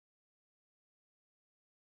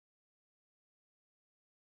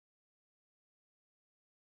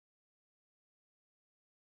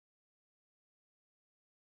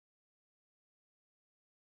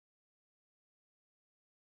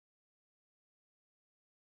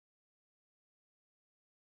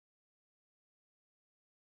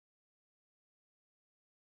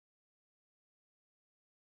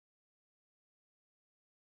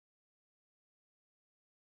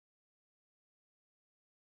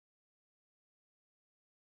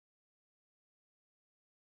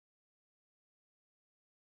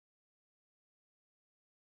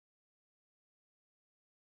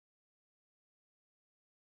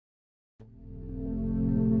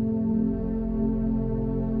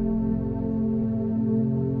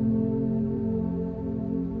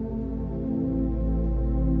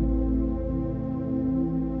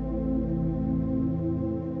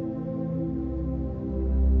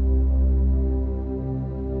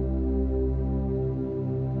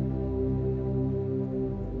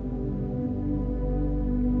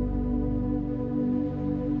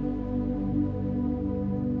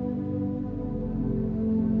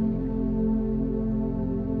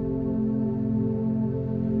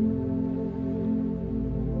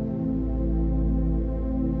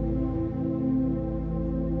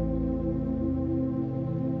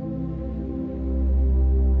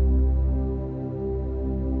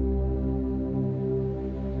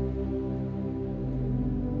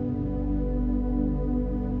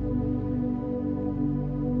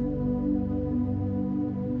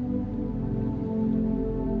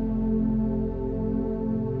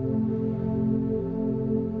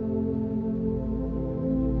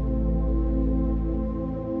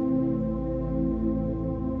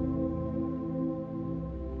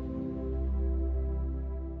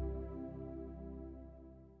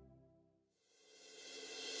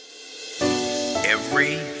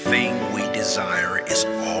everything we desire is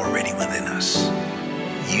already within us.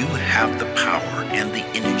 You have the power and the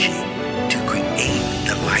energy to create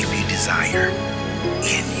the life you desire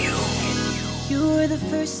in you. You were the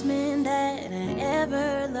first man that I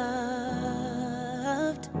ever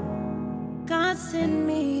loved. God sent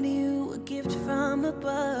me to you, a gift from above.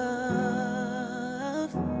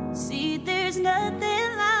 See, there's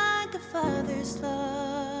nothing like a father's love.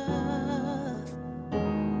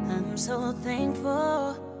 I'm so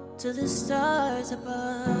thankful to the stars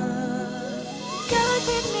above. God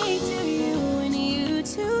gave me to you and you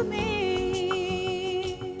to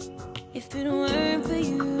me. If it weren't for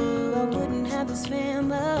you, I wouldn't have this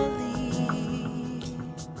family.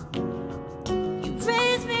 You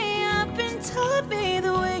raised me up and taught me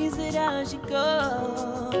the ways that I should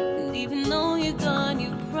go. And even though you're gone,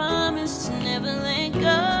 you promised to never let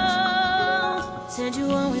go. Said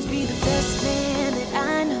you'll always be the best man that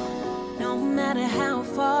I know. No matter how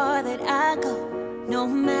far that I go, no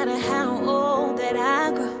matter how old that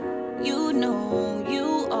I grow, you know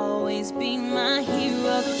you'll always be my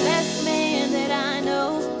hero, the best man that I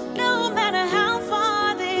know. No matter how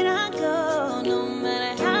far that I go, no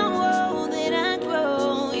matter how old that I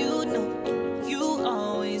grow, you know you'll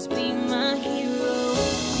always be my hero.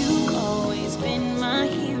 You've always been my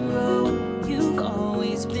hero. You've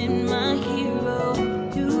always been my hero.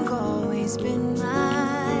 You've always been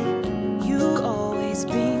you'll always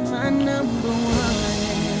be my number one.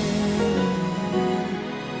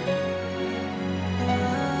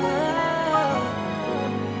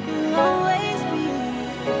 You'll always be.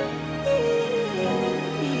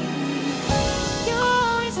 You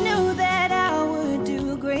always knew that I would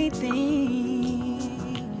do great things.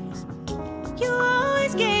 You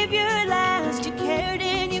always gave your last, you cared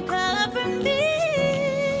and you covered me.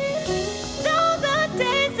 Though the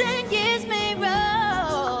days and years may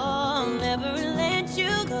roll, never let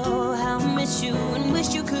you go. I'll miss you and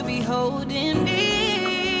wish you could be holding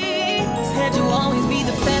me. Said you'll always be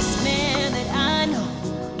the best man that I know.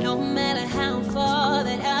 No matter how far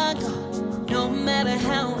that I go, no matter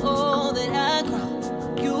how old that I grow,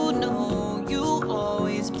 you know you'll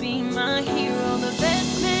always be my hero, the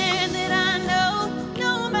best man that I know.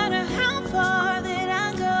 No matter how far that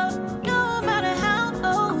I go, no matter how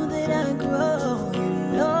old that I grow, you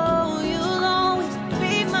know you'll always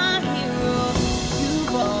be my hero.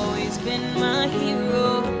 You've always been my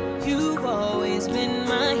hero. You've always been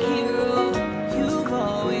my hero. You've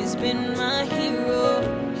always been my hero.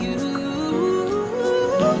 You've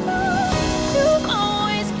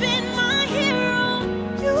always been my hero.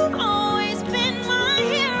 You've always been my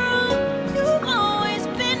hero. You've always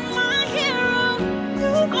been my hero.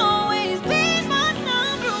 You've always been my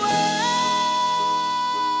number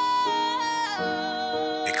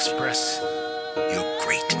one. Express your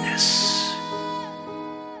greatness,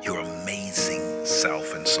 your amazing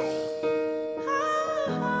self and soul.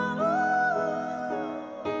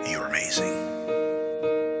 You're amazing.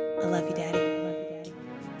 I love you, Daddy.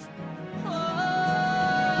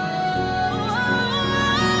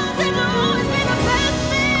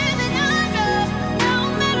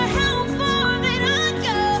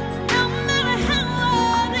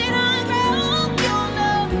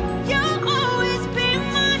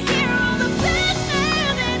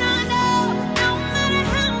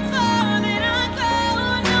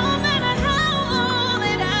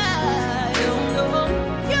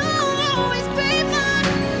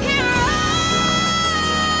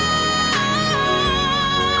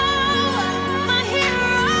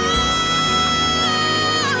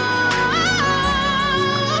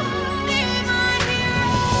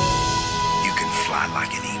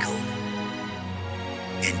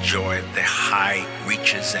 Enjoy the high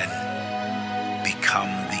reaches and become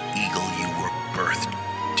the eagle you were birthed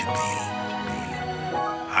to be.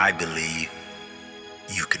 I believe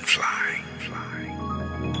you can fly.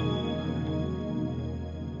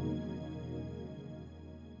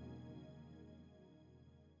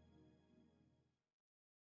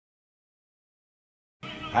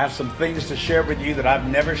 I have some things to share with you that I've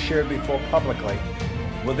never shared before publicly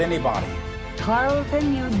with anybody.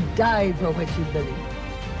 Carlton, you die for what you believe.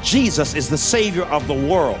 Jesus is the Savior of the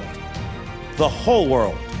world, the whole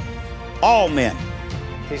world, all men.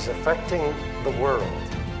 He's affecting the world.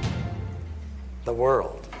 The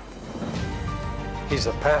world. He's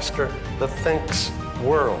a pastor that thinks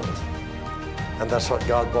world, and that's what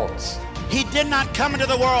God wants. He did not come into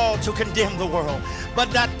the world to condemn the world, but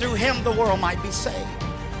that through him the world might be saved.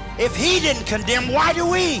 If he didn't condemn, why do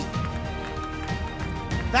we?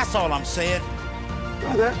 That's all I'm saying.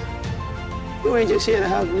 Brother, you ain't just here to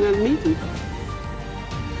have a little meeting.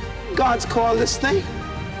 God's called this thing.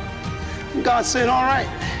 God said, all right,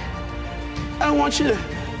 I want you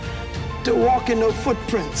to walk in those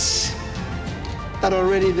footprints that are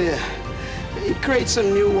already there. Create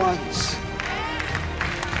some new ones.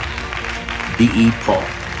 D.E. Paulk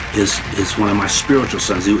is one of my spiritual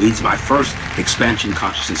sons. He's my first expansion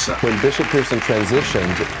consciousness son. When Bishop Pearson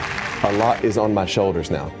transitioned, a lot is on my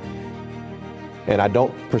shoulders now. And I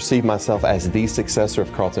don't perceive myself as the successor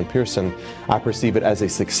of Carlton Pearson. I perceive it as a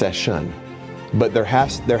succession. But there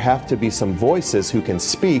have to be some voices who can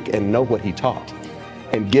speak and know what he taught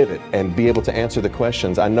and give it and be able to answer the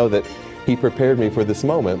questions. I know that he prepared me for this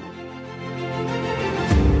moment.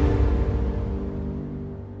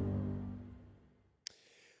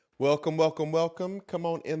 Welcome, welcome, welcome. Come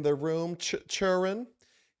on in the room, children.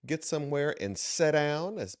 Get somewhere and sit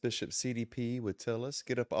down, as Bishop CDP would tell us.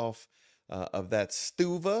 Get up off of that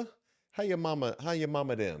stuva. How your mama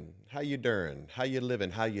doing? How you doing? How you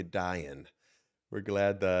living? How you dying? We're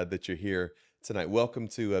glad that you're here tonight. Welcome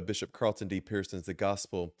to Bishop Carlton D. Pearson's The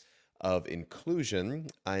Gospel of Inclusion.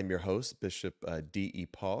 I'm your host, Bishop D.E.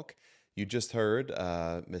 Paulk. You just heard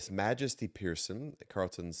Miss Majesty Pearson,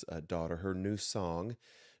 Carlton's daughter, her new song,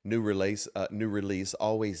 new release,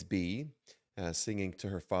 Always Be, singing to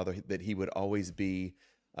her father that he would always be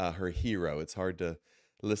her hero. It's hard to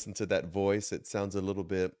listen to that voice. It sounds a little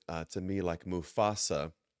bit to me like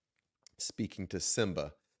Mufasa speaking to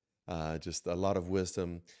Simba. Just a lot of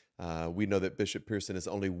wisdom. We know that Bishop Pearson is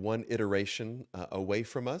only one iteration away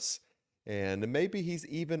from us, and maybe he's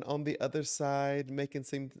even on the other side making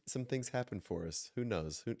some things happen for us. Who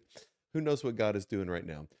knows? Who knows what God is doing right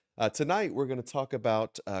now? Tonight we're going to talk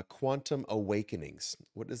about quantum awakenings.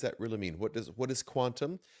 What does that really mean? What is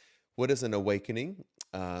quantum? What is an awakening?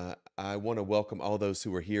 I want to welcome all those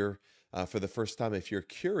who are here for the first time. If you're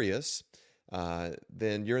curious,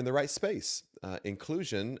 then you're in the right space.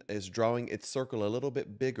 Inclusion is drawing its circle a little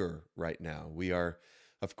bit bigger right now. We are,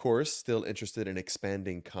 of course, still interested in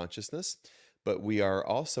expanding consciousness, but we are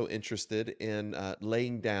also interested in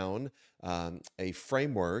laying down a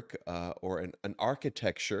framework or an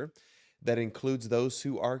architecture that includes those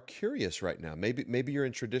who are curious right now. Maybe you're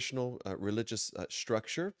in traditional religious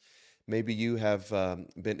structure. Maybe you have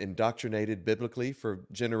been indoctrinated biblically for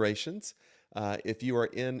generations. If you are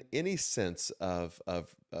in any sense of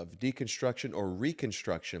deconstruction or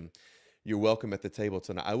reconstruction, you're welcome at the table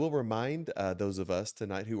tonight. I will remind those of us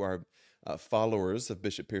tonight who are followers of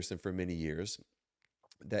Bishop Pearson for many years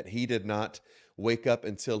that he did not wake up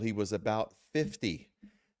until he was about 50.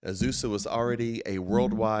 Azusa was already a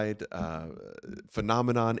worldwide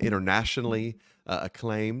phenomenon, internationally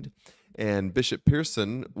acclaimed. And Bishop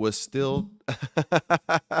Pearson was still,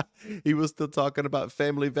 he was still talking about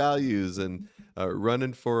family values and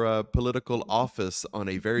running for a political office on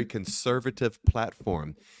a very conservative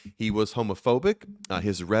platform. He was homophobic.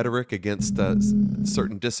 His rhetoric against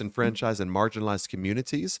certain disenfranchised and marginalized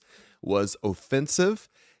communities was offensive,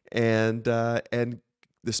 and the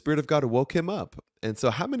Spirit of God woke him up. And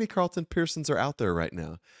so how many Carlton Pearsons are out there right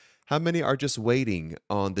now? How many are just waiting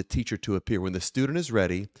on the teacher to appear? When the student is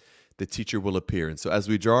ready, the teacher will appear. And so as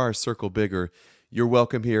we draw our circle bigger, you're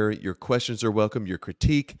welcome here. Your questions are welcome. Your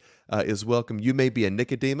critique is welcome. You may be a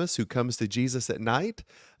Nicodemus who comes to Jesus at night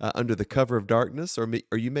under the cover of darkness,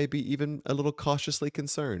 or you may be even a little cautiously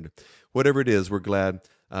concerned. Whatever it is, we're glad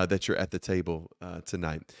that you're at the table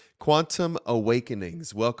tonight. Quantum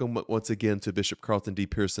awakenings. Welcome once again to Bishop Carlton D.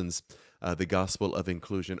 Pearson's The Gospel of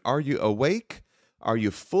Inclusion. Are you awake? Are you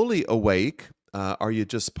fully awake? Are you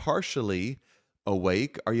just partially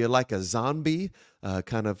awake? Are you like a zombie,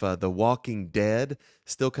 kind of the Walking Dead,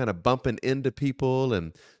 still kind of bumping into people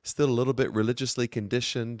and still a little bit religiously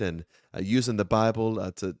conditioned and using the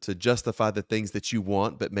Bible to justify the things that you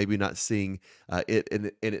want, but maybe not seeing it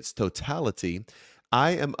in its totality?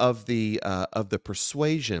 I am of the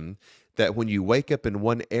persuasion that when you wake up in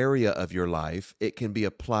one area of your life, it can be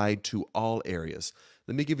applied to all areas.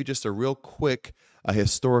 Let me give you just a real quick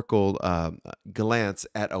historical glance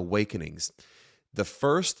at awakenings. The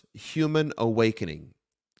first human awakening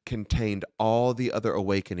contained all the other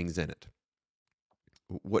awakenings in it.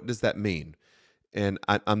 What does that mean? And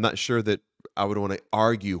I'm not sure that I would want to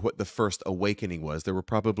argue what the first awakening was. There were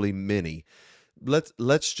probably many.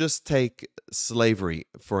 Let's just take slavery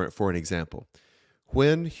for an example.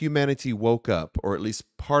 When humanity woke up, or at least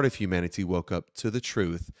part of humanity woke up to the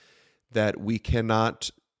truth that we cannot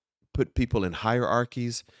put people in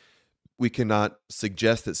hierarchies, we cannot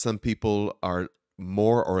suggest that some people are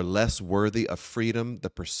more or less worthy of freedom, the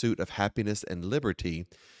pursuit of happiness and liberty.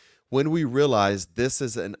 When we realize this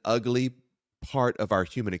is an ugly part of our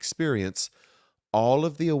human experience, all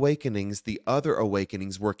of the awakenings, the other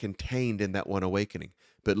awakenings, were contained in that one awakening.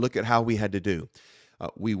 But look at how we had to do.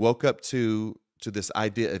 We woke up to this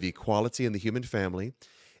idea of equality in the human family,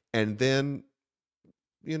 and then,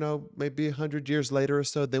 maybe 100 years later or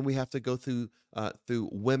so, then we have to go through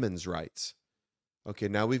women's rights. Okay,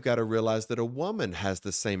 now we've got to realize that a woman has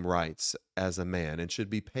the same rights as a man and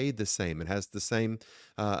should be paid the same and has the same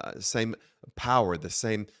power, the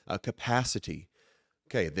same capacity.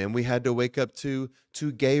 Okay, then we had to wake up to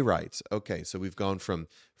gay rights. Okay, so we've gone from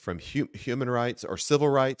human rights or civil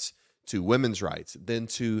rights to women's rights, then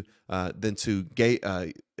to gay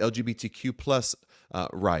LGBTQ plus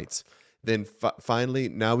rights. Then finally,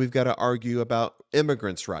 now we've got to argue about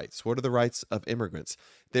immigrants' rights. What are the rights of immigrants?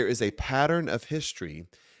 There is a pattern of history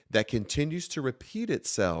that continues to repeat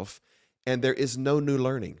itself, and there is no new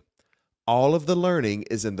learning. All of the learning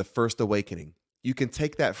is in the first awakening. You can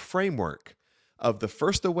take that framework of the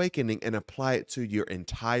first awakening and apply it to your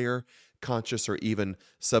entire conscious or even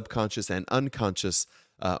subconscious and unconscious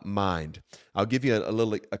mind. I'll give you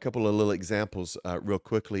a couple of little examples real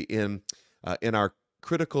quickly. In our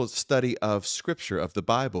critical study of Scripture, of the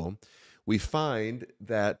Bible, we find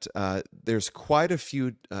that there's quite a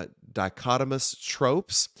few dichotomous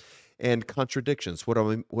tropes and contradictions. What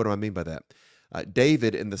do I mean by that?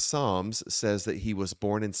 David in the Psalms says that he was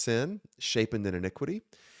born in sin, shapen in iniquity.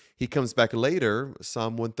 He comes back later,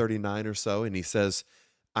 Psalm 139 or so, and he says,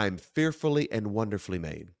 I'm fearfully and wonderfully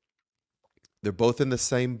made. They're both in the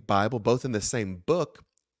same Bible, both in the same book,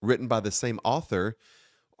 written by the same author.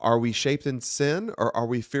 Are we shaped in sin, or are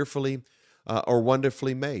we fearfully or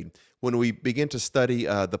wonderfully made? When we begin to study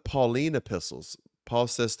the Pauline epistles, Paul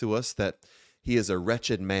says to us that he is a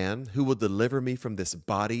wretched man. Who will deliver me from this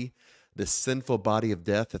body, this sinful body of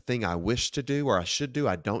death? The thing I wish to do or I should do,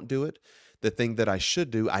 I don't do it. The thing that I should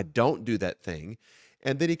do, I don't do that thing.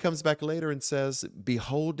 And then he comes back later and says,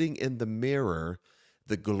 beholding in the mirror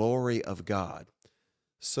the glory of God.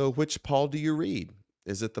 So which Paul do you read?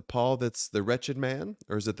 Is it the Paul that's the wretched man,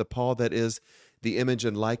 or is it the Paul that is the image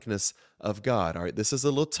and likeness of God? All right, this is a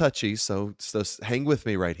little touchy, so hang with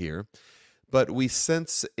me right here. But we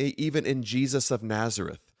sense, even in Jesus of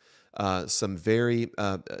Nazareth, some very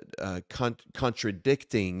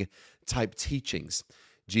contradicting type teachings.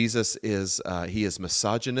 Jesus is he is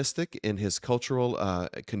misogynistic in his cultural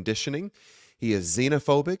conditioning. He is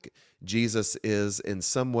xenophobic. Jesus is in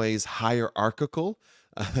some ways hierarchical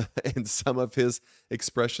in some of his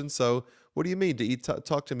expressions. So what do you mean?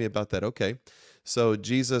 Talk to me about that. Okay. So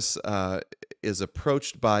Jesus is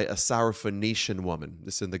approached by a Syrophoenician woman.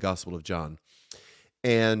 This is in the Gospel of John.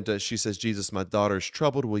 And she says, Jesus, my daughter's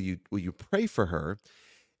troubled. Will you pray for her?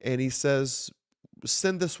 And he says,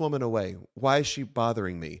 send this woman away. Why is she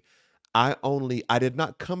bothering me? I did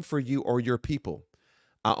not come for you or your people.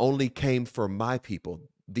 I only came for my people,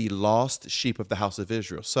 the lost sheep of the house of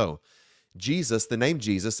Israel. So Jesus, the name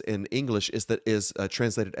Jesus in English is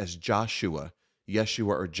translated as Joshua, Yeshua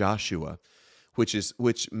or Joshua,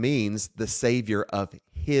 which means the savior of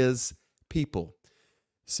his people.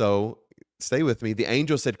 So stay with me. The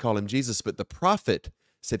angel said, call him Jesus, but the prophet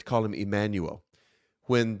said, call him Emmanuel.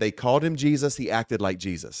 When they called him Jesus, he acted like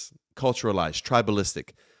Jesus, culturalized,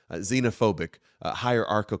 tribalistic, xenophobic,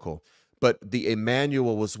 hierarchical. But the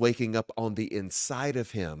Emmanuel was waking up on the inside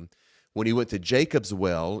of him. When he went to Jacob's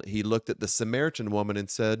well, he looked at the Samaritan woman and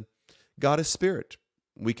said, God is spirit.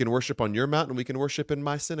 We can worship on your mountain. We can worship in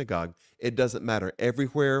my synagogue. It doesn't matter.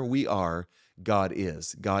 Everywhere we are, God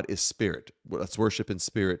is. God is spirit. Let's worship in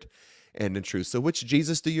spirit and in truth. So which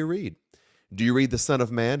Jesus do you read? Do you read the Son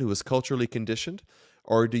of Man who is culturally conditioned?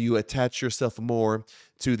 Or do you attach yourself more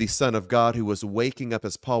to the Son of God who was waking up,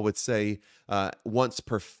 as Paul would say, once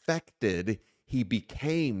perfected, he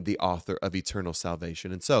became the author of eternal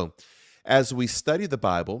salvation. And so, as we study the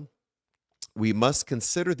Bible, we must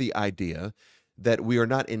consider the idea that we are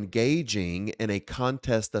not engaging in a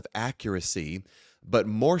contest of accuracy, but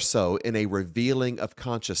more so in a revealing of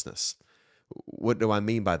consciousness. What do I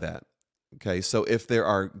mean by that? Okay, so if there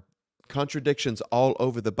are contradictions all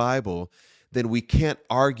over the Bible, then we can't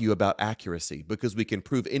argue about accuracy because we can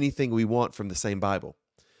prove anything we want from the same Bible.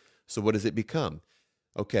 So what does it become?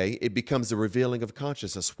 Okay, it becomes a revealing of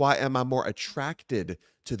consciousness. Why am I more attracted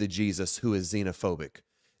to the Jesus who is xenophobic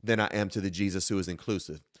than I am to the Jesus who is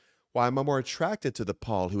inclusive? Why am I more attracted to the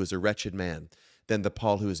Paul who is a wretched man than the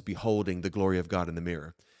Paul who is beholding the glory of God in the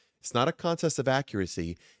mirror? It's not a contest of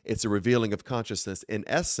accuracy. It's a revealing of consciousness. In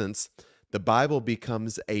essence, the Bible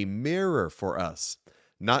becomes a mirror for us,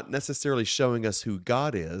 not necessarily showing us who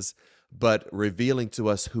God is, but revealing to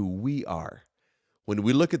us who we are. When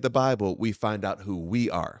we look at the Bible, we find out who we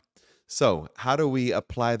are. So how do we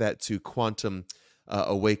apply that to quantum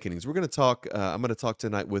awakenings. We're going to talk. I'm going to talk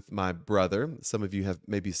tonight with my brother. Some of you have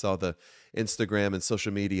maybe saw the Instagram and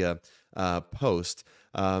social media post,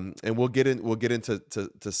 and we'll get into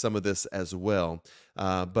some of this as well.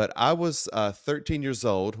 But I was 13 years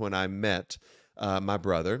old when I met my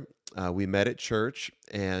brother. We met at church,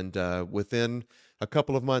 and within a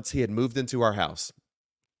couple of months, he had moved into our house.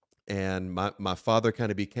 And my father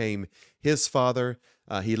kind of became his father.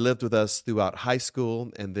 He lived with us throughout high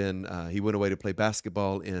school, and then he went away to play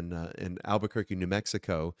basketball in Albuquerque, New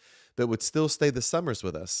Mexico, but would still stay the summers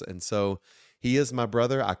with us. And so he is my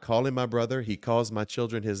brother. I call him my brother. He calls my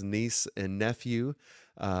children his niece and nephew.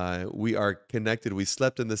 We are connected. We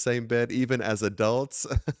slept in the same bed even as adults.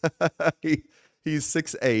 He's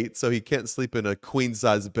 6'8", so he can't sleep in a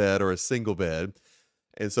queen-size bed or a single bed.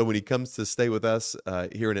 And so when he comes to stay with us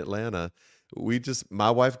here in Atlanta,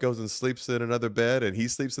 my wife goes and sleeps in another bed, and he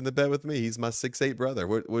sleeps in the bed with me. He's my 6'8" brother.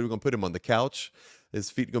 We're going to put him on the couch. His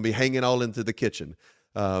feet are going to be hanging all into the kitchen.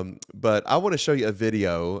 But I want to show you a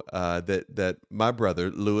video that my brother,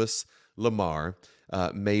 Louis Lamar,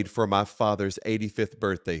 made for my father's 85th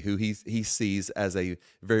birthday, who he sees as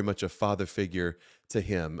very much a father figure to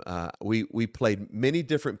him. We played many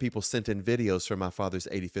different people sent in videos for my father's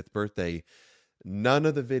 85th birthday. None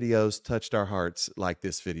of the videos touched our hearts like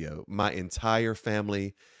this video. My entire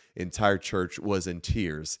family, entire church was in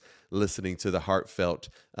tears listening to the heartfelt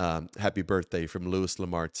happy birthday from Louis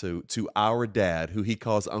Lamar to our dad, who he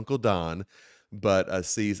calls Uncle Don, but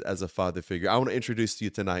sees as a father figure. I want to introduce to you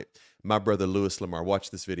tonight my brother Louis Lamar. Watch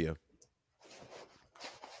this video.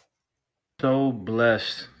 So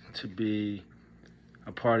blessed to be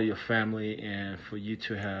a part of your family and for you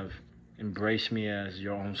to have embraced me as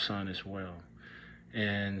your own son as well.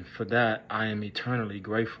 And for that, I am eternally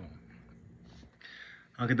grateful.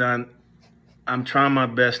 Uncle Don, I'm trying my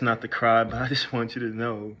best not to cry, but I just want you to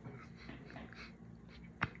know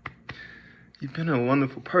you've been a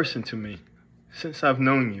wonderful person to me since I've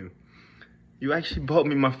known you. You actually bought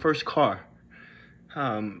me my first car.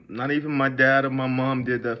 Not even my dad or my mom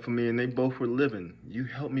did that for me, and they both were living. You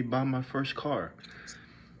helped me buy my first car.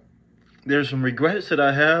 There's some regrets that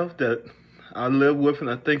I have that I live with and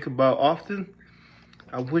I think about often.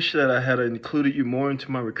 I wish that I had included you more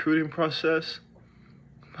into my recruiting process,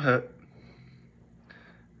 but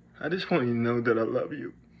I just want you to know that I love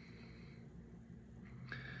you.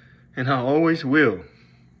 And I always will.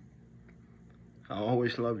 I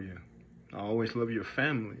always love you. I always love your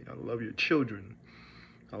family. I love your children.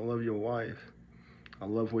 I love your wife. I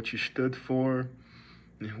love what you stood for,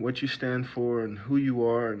 and what you stand for, and who you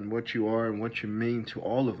are, and what you mean to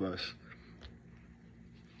all of us.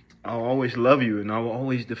 I'll always love you, and I'll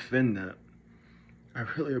always defend that. I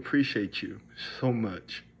really appreciate you so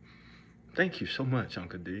much. Thank you so much,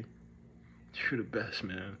 Uncle D. You're the best,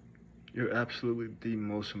 man. You're absolutely the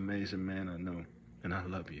most amazing man I know, and I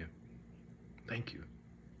love you. Thank you.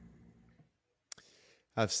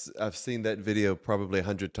 I've seen that video probably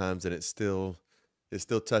 100 times, and it still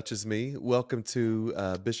touches me. Welcome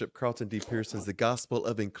to Bishop Carlton D. Pearson's The Gospel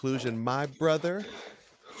of Inclusion. My brother,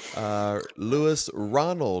 Louis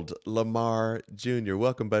Ronald Lamar Jr.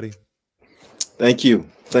 Welcome, buddy. Thank you.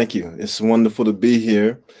 Thank you. It's wonderful to be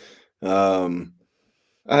here. I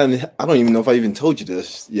don't even know if I even told you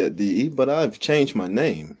this yet, DE, but I've changed my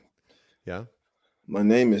name. Yeah. My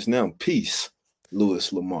name is now Peace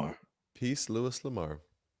Louis Lamar. Peace Louis Lamar.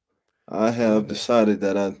 I have decided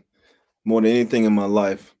that more than anything in my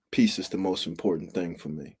life, peace is the most important thing for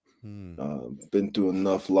me. Been through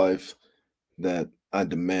enough life that I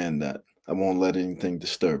demand that. I won't let anything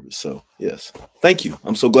disturb it. So, yes. Thank you.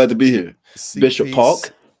 I'm so glad to be here. Bishop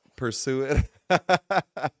Paulk. Pursue it.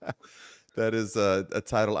 That is a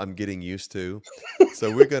title I'm getting used to.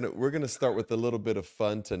 So we're gonna start with a little bit of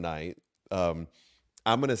fun tonight. I'm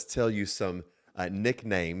gonna tell you some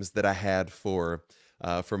nicknames that I had for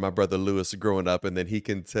my brother Louis growing up, and then he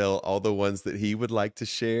can tell all the ones that he would like to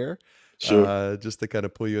share. Sure. Just to kind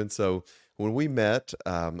of pull you in. So when we met,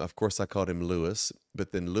 of course I called him Louis,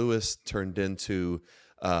 but then Louis turned into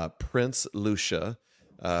Prince Lucia.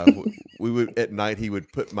 We would at night he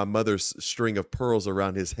would put my mother's string of pearls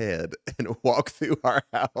around his head and walk through our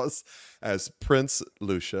house as Prince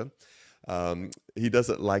Lucia. He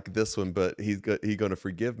doesn't like this one, but he's going to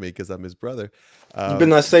forgive me because I'm his brother. You better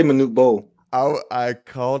not say Manute Bowl. I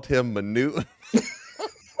called him Manute.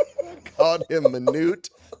 Called him Manute.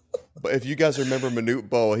 But if you guys remember Manute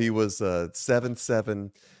Bowl, he was a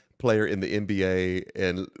 7'7" player in the NBA,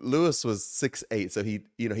 and Louis was 6'8", so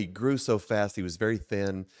he grew so fast. He was very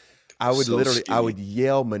thin. I would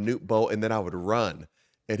yell Manute Bowl, and then I would run,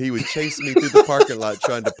 and he would chase me through the parking lot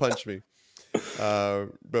trying to punch me.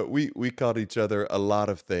 But we called each other a lot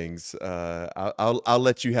of things. I'll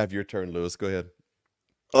let you have your turn, Lewis. Go ahead.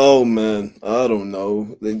 Oh man, I don't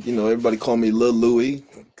know. Everybody called me Lil Louie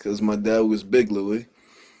because my dad was Big Louie,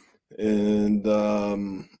 and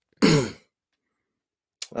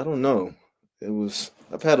I don't know.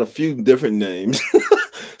 I've had a few different names,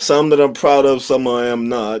 some that I'm proud of, some I am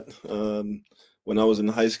not. When I was in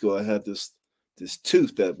high school, I had this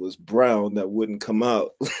tooth that was brown that wouldn't come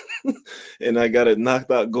out, and I got it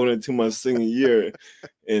knocked out going into my senior year.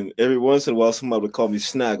 And every once in a while, somebody would call me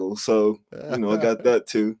Snaggle. So I got that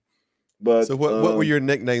too. But So what were your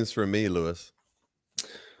nicknames for me, Lewis?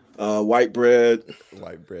 White bread.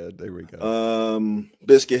 White bread. There we go.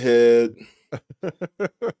 Biscuit head.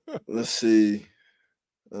 Let's see.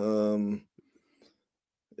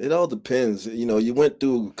 It all depends. You went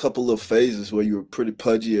through a couple of phases where you were pretty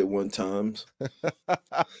pudgy at one times.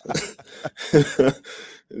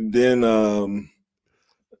 Then,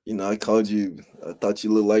 I called you, I thought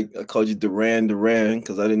you looked like, I called you Duran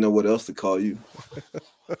because I didn't know what else to call you.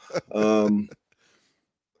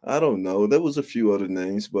 I don't know. There was a few other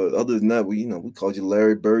names, but other than that, we called you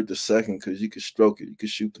Larry Bird II because you could stroke it. You could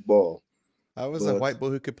shoot the ball. I was a white boy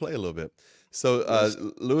who could play a little bit. So Yes.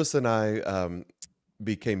 Lewis and I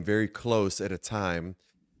became very close at a time.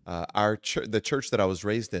 The church that I was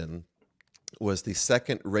raised in was the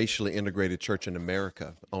second racially integrated church in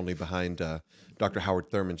America, only behind Dr. Howard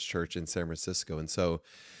Thurman's church in San Francisco. And so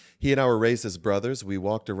he and I were raised as brothers. We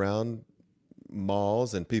walked around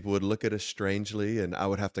malls and people would look at us strangely, and I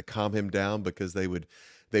would have to calm him down because they would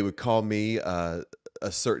call me a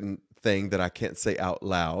certain thing that I can't say out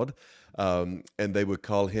loud. And they would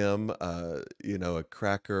call him, a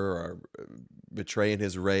cracker or betraying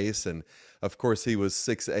his race. And of course, he was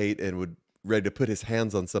 6'8" and would ready to put his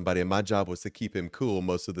hands on somebody. And my job was to keep him cool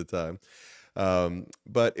most of the time.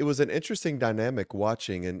 But it was an interesting dynamic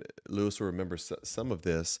watching, and Lewis will remember some of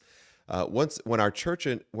this. When our church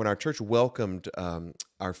welcomed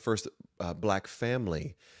our first black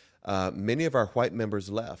family, many of our white members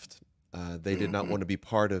left. They did not want to be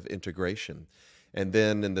part of integration. And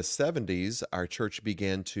then in the 70s, our church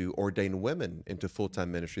began to ordain women into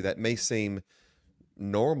full-time ministry. That may seem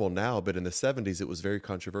normal now, but in the 70s, it was very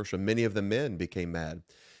controversial. Many of the men became mad.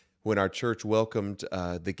 When our church welcomed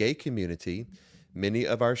the gay community, many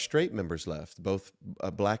of our straight members left. Both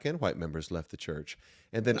black and white members left the church.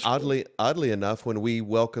 And then oddly enough, when we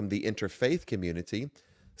welcomed the interfaith community,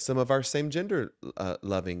 some of our same gender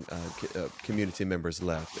loving community members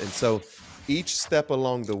left. And so each step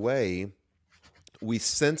along the way, we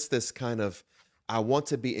sense this kind of, I want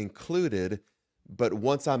to be included, but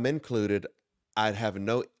once I'm included, I have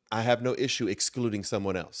no issue excluding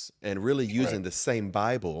someone else, and really using the same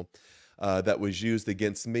Bible that was used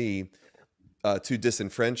against me to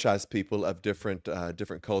disenfranchise people of different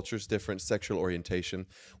cultures, different sexual orientation.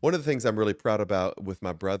 One of the things I'm really proud about with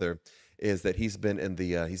my brother is that he's been in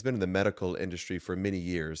the medical industry for many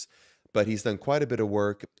years, but he's done quite a bit of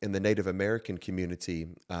work in the Native American community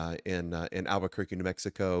in Albuquerque, New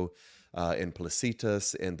Mexico, in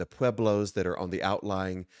Placitas, and the pueblos that are on the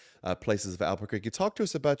outlying places of Albuquerque. Talk to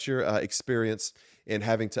us about your experience in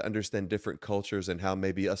having to understand different cultures and how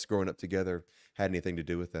maybe us growing up together had anything to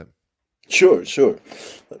do with that. Sure.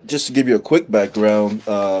 Just to give you a quick background,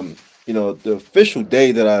 the official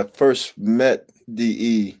day that I first met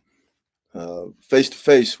DE face to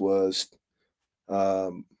face was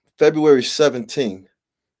February 17th,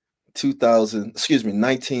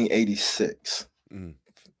 1986.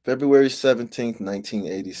 February 17th,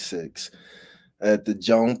 1986, at the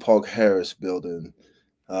John Paulk Harris building.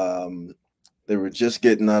 They were just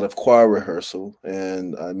getting out of choir rehearsal,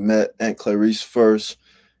 and I met Aunt Clarice first,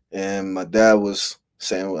 and my dad was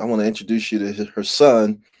saying, I want to introduce you to her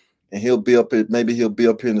son, and maybe he'll be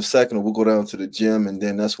up here in a second, or we'll go down to the gym. And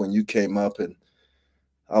then that's when you came up, and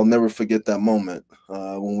I'll never forget that moment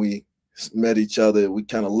when we met each other. We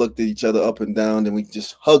kind of looked at each other up and down, and we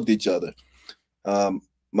just hugged each other.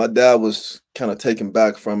 My dad was kind of taken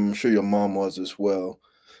back from, I'm sure your mom was as well.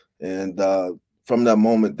 And from that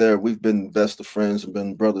moment there, we've been best of friends and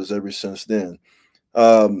been brothers ever since then.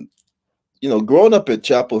 Growing up at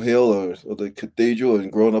Chapel Hill or the cathedral, and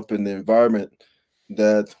growing up in the environment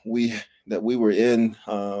that we were in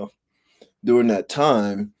during that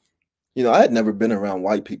time, I had never been around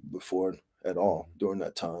white people before at all during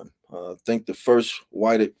that time. I think the first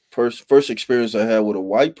experience I had with a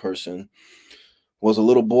white person was a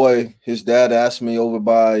little boy. His dad asked me over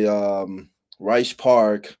by Rice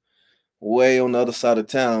Park, way on the other side of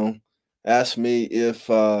town, asked me if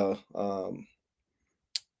I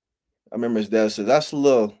remember his dad said, "That's a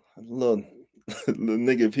little the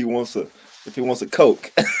nigga if he wants a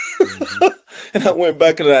Coke. And I went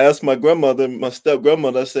back and I asked my grandmother, my step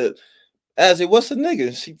grandmother, I said, Azzy, what's a nigga?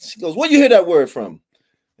 And she goes, where you hear that word from?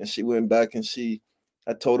 And she went back and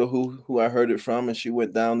I told her who I heard it from, and she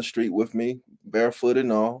went down the street with me, barefoot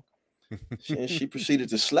and all. And she proceeded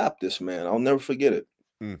to slap this man. I'll never forget it.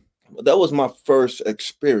 But that was my first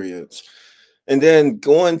experience. And then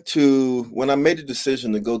when I made the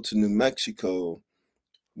decision to go to New Mexico,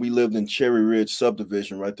 we lived in Cherry Ridge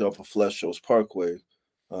subdivision right there off of Flesh Shoals Parkway,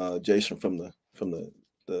 adjacent from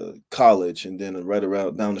the college, and then right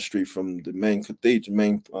around down the street from the main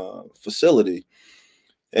facility.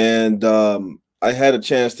 And I had a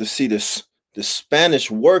chance to see the Spanish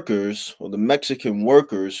workers or the Mexican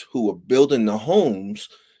workers who were building the homes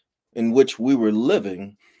in which we were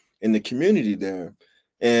living in the community there.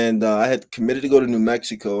 And I had committed to go to New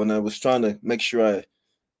Mexico, and I was trying to make sure I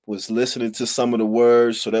was listening to some of the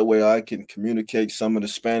words so that way I can communicate some of the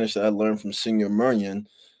Spanish that I learned from Senor Murian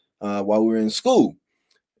while we were in school.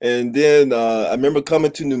 And then I remember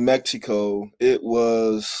coming to New Mexico. It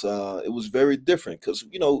was very different because,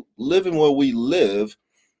 living where we live,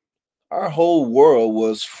 our whole world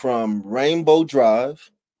was from Rainbow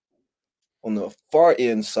Drive on the far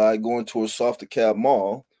end side going towards Soft DeKalb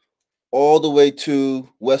Mall, all the way to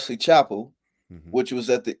Wesley Chapel, which was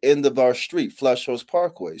at the end of our street, Flesh Shoals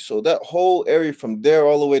Parkway. So that whole area from there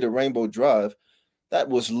all the way to Rainbow Drive, that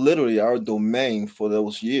was literally our domain for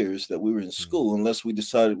those years that we were in school, unless we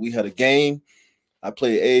decided we had a game. I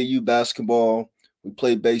played AAU basketball, we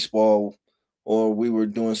played baseball, or we were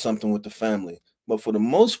doing something with the family. But for the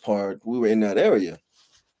most part, we were in that area.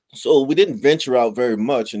 So we didn't venture out very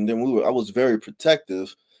much. And then I was very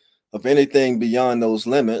protective of anything beyond those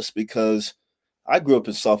limits because I grew up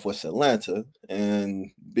in Southwest Atlanta, and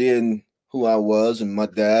being who I was and my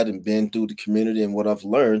dad and being through the community and what I've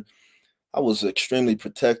learned, I was extremely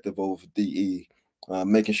protective over DE,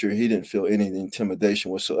 making sure he didn't feel any intimidation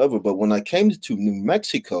whatsoever. But when I came to New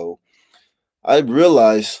Mexico, I didn't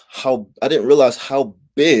realize how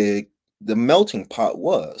big the melting pot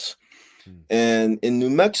was. And in New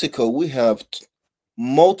Mexico, we have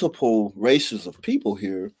multiple races of people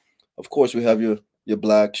here. Of course, we have your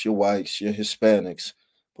blacks, your whites, your Hispanics,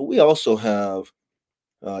 but we also have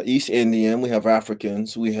East Indian, we have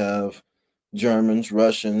Africans, we have Germans,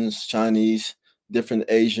 Russians, Chinese, different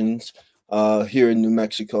Asians here in New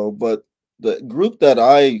Mexico. But the group that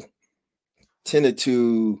I tended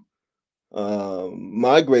to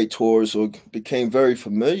migrate towards or became very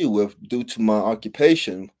familiar with due to my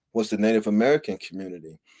occupation was the Native American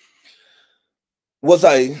community.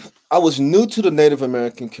 I was new to the Native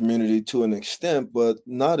American community to an extent, but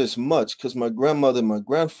not as much because my grandmother and my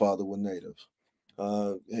grandfather were Native.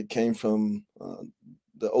 It came from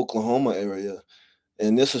the Oklahoma area.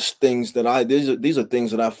 And these are things that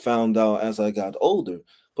I found out as I got older.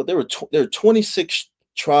 But there are 26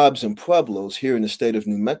 tribes and pueblos here in the state of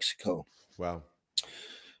New Mexico. Wow.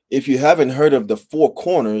 If you haven't heard of the Four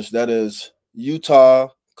Corners, that is Utah,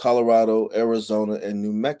 Colorado, Arizona, and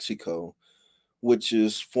New Mexico, which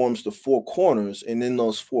forms the Four Corners. And in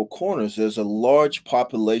those Four Corners, there's a large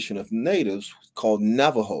population of natives called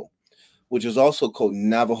Navajo, which is also called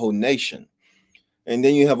Navajo Nation. And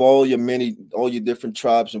then you have all your different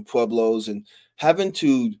tribes and pueblos, and having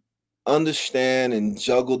to understand and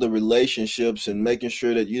juggle the relationships and making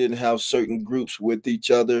sure that you didn't have certain groups with each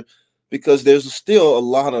other, because there's still a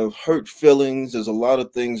lot of hurt feelings. There's a lot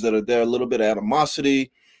of things that are there, a little bit of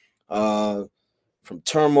animosity from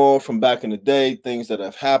turmoil from back in the day, things that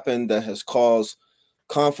have happened that has caused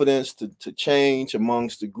confidence to change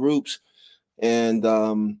amongst the groups. And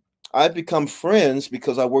I've become friends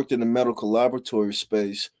because I worked in the medical laboratory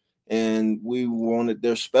space, and we wanted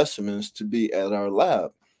their specimens to be at our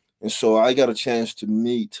lab. And so I got a chance to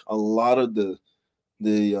meet a lot of the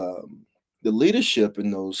leadership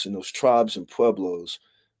in those tribes and pueblos.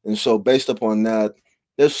 And so based upon that,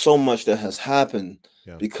 there's so much that has happened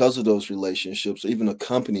because of those relationships. Even a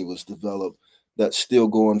company was developed that's still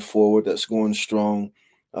going forward, that's going strong.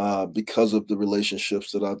 Because of the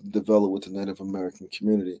relationships that I've developed with the Native American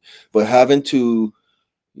community. But having to,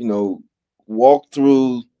 walk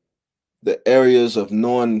through the areas of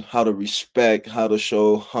knowing how to respect, how to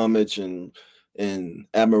show homage and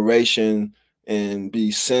admiration, and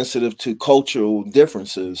be sensitive to cultural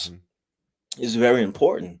differences is very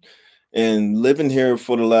important. And living here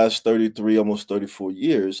for the last 33, almost 34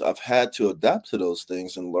 years, I've had to adapt to those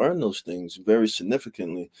things and learn those things very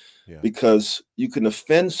significantly, because you can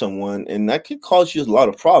offend someone and that could cause you a lot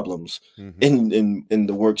of problems in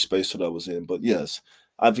the workspace that I was in. But yes,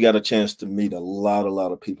 I've got a chance to meet a lot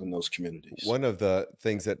of people in those communities. One of the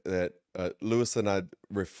things that Lewis and I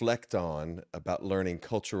reflect on about learning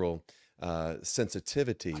cultural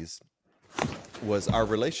sensitivities was our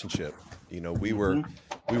relationship. You know, we were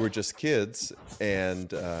just kids,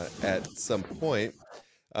 and at some point,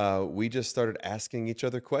 we just started asking each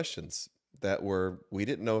other questions that we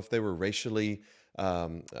didn't know if they were racially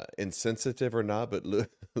insensitive or not, but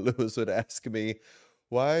Lewis would ask me,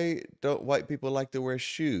 why don't white people like to wear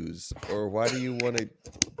shoes? Or why do you want to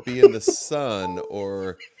be in the sun?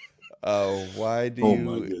 Or why do Oh you?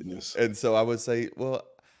 my goodness. And so I would say, well,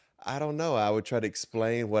 I don't know. I would try to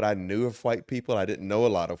explain what I knew of white people. I didn't know a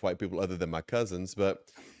lot of white people other than my cousins, but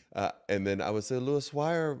and then I would say, Lewis,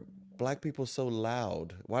 why are black people so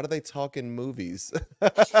loud? Why do they talk in movies?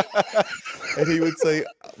 And he would say,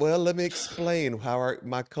 well, let me explain how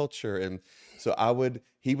my culture. And so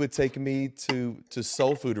he would take me to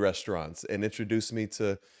soul food restaurants and introduce me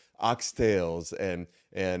to oxtails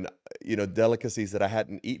and you know, delicacies that I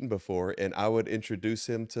hadn't eaten before, and I would introduce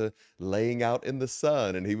him to laying out in the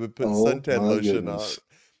sun, and he would put suntan lotion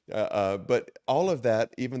on. But all of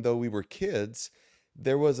that, even though we were kids,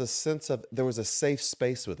 there was a safe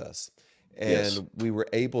space with us. And Yes. we were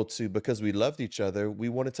able to, because we loved each other, we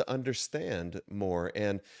wanted to understand more.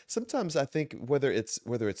 And sometimes I think whether it's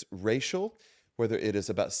racial, whether it is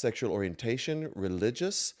about sexual orientation,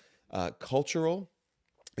 religious, cultural,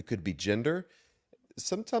 it could be gender.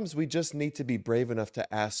 Sometimes we just need to be brave enough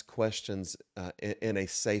to ask questions in a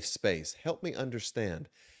safe space. Help me understand.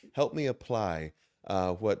 Help me apply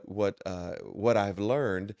what I've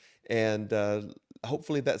learned, and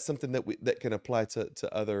hopefully that's something that can apply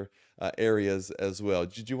to other areas as well.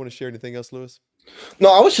 Did you want to share anything else, Lewis?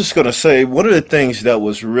 No, I was just going to say one of the things that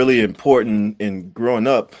was really important in growing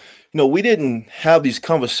up, you know, we didn't have these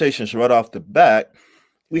conversations right off the bat.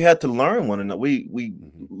 We had to learn one another. We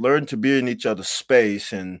learned to be in each other's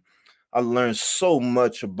space, and I learned so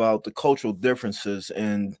much about the cultural differences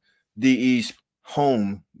in DE's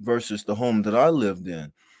home versus the home that I lived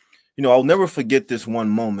in. You know, I'll never forget this one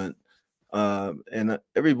moment. And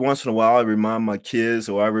every once in a while, I remind my kids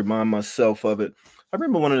or I remind myself of it. I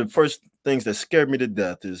remember one of the first things that scared me to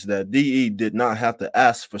death is that DE did not have to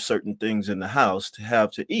ask for certain things in the house to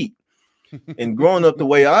have to eat. And growing up the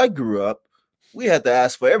way I grew up, we had to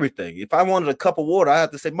ask for everything. If I wanted a cup of water, I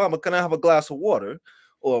had to say, Mama, can I have a glass of water?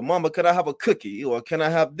 Or Mama, can I have a cookie? Or can I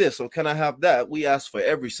have this? Or can I have that? We asked for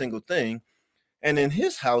every single thing. And in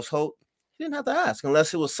his household, he didn't have to ask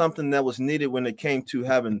unless it was something that was needed when it came to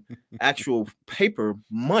having actual paper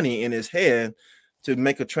money in his hand to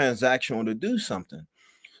make a transaction or to do something.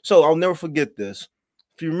 So I'll never forget this.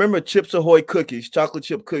 If you remember Chips Ahoy cookies, chocolate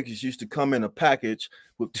chip cookies used to come in a package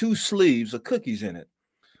with 2 sleeves of cookies in it.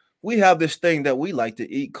 We have this thing that we like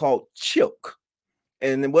to eat called chilk.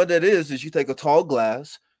 And what that is you take a tall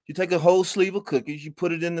glass, you take a whole sleeve of cookies, you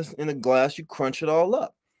put it in a glass, you crunch it all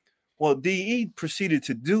up. Well, DE proceeded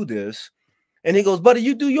to do this, and he goes, buddy,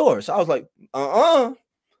 you do yours. I was like, you're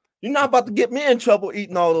not about to get me in trouble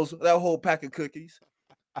eating that whole pack of cookies.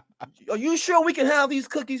 Are you sure we can have these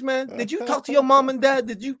cookies, man? Did you talk to your mom and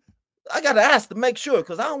dad? I got to ask to make sure,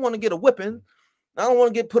 because I don't want to get a whipping. I don't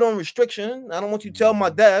want to get put on restriction. I don't want you to tell my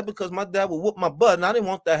dad, because my dad will whoop my butt, and I didn't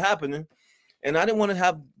want that happening. And I didn't want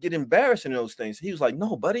to get embarrassed in those things. He was like,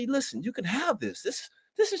 no, buddy, listen, you can have this.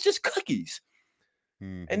 This is just cookies.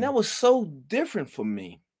 Mm-hmm. And that was so different for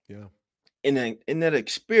me. Yeah. In that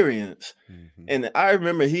experience. Mm-hmm. And I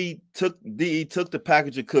remember DE took the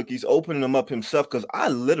package of cookies, opening them up himself, because I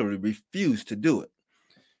literally refused to do it.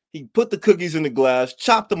 He put the cookies in the glass,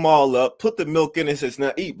 chopped them all up, put the milk in it, and says,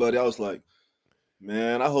 now eat, buddy. I was like,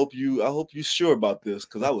 man, I hope you're sure about this,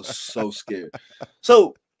 because I was so scared.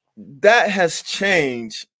 So that has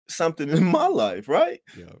changed something in my life, right?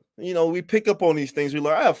 Yeah. You know, we pick up on these things. We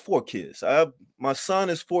learn. I have 4 kids. My son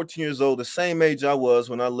is 14 years old, the same age I was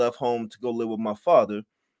when I left home to go live with my father.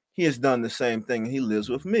 He has done the same thing. He lives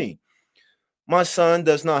with me. My son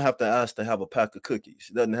does not have to ask to have a pack of cookies.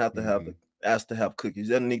 He doesn't have to ask to have cookies.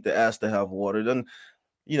 He doesn't need to ask to have water. Doesn't,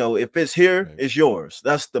 you know, if it's here, right, it's yours.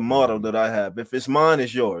 That's the motto that I have. If it's mine,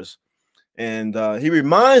 it's yours. And he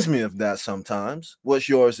reminds me of that sometimes. What's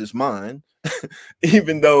yours is mine,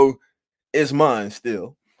 even though it's mine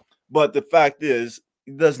still. But the fact is,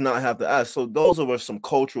 he does not have to ask. So those were some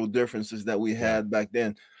cultural differences that we had back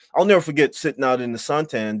then. I'll never forget sitting out in the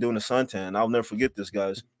suntan, doing a suntan. I'll never forget this,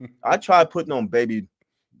 guys. I tried putting on baby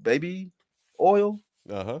oil,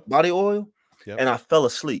 body oil, and I fell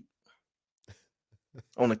asleep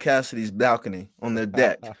on the Cassidy's balcony on their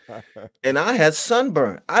deck. And I had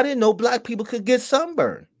sunburn. I didn't know black people could get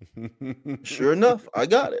sunburn. Sure enough, I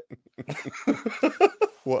got it.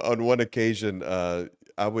 Well, on one occasion,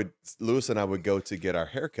 Lewis and I would go to get our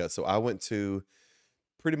haircut. So I went to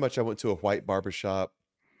a white barbershop,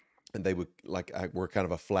 and they would I wear kind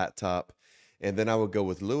of a flat top, and then I would go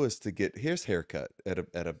with Lewis to get his haircut at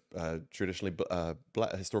a traditionally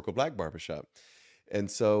historical black barbershop. And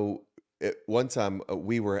so at one time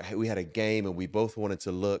we had a game, and we both wanted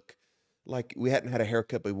to look like we hadn't had a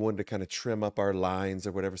haircut, but we wanted to kind of trim up our lines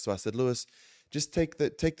or whatever. So I said, Lewis, just take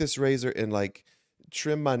this razor and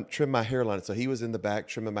trim my hairline. So he was in the back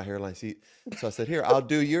trimming my hairline. So I said, here, I'll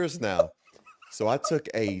do yours now. So I took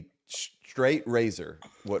a straight razor,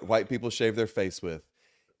 what white people shave their face with,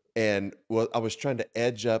 and I was trying to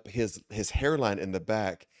edge up his hairline in the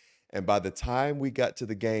back. And by the time we got to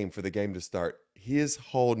the game, for the game to start, his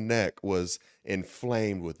whole neck was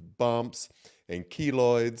inflamed with bumps and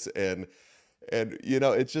keloids, and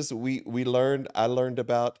it's just I learned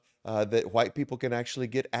about that white people can actually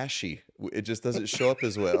get ashy. It just doesn't show up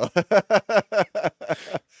as well.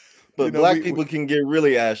 But black people can get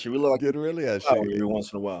really ashy. We look get really ashy every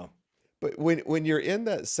once in a while. But when you're in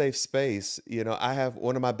that safe space, I have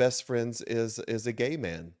one of my best friends is a gay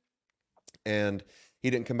man, and he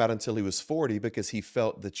didn't come out until he was 40 because he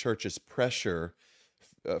felt the church's pressure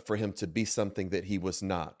for him to be something that he was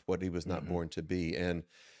not, what he was not born to be. And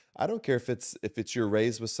I don't care if it's you're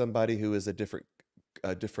raised with somebody who is a different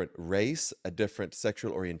race, a different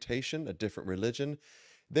sexual orientation, a different religion.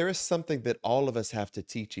 There is something that all of us have to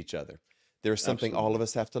teach each other. There is something all of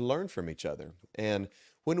us have to learn from each other. And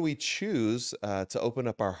when we choose to open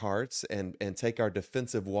up our hearts and take our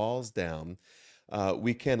defensive walls down,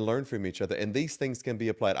 we can learn from each other. And these things can be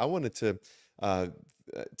applied. I wanted to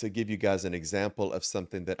give you guys an example of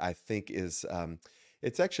something that I think is,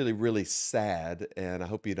 it's actually really sad. And I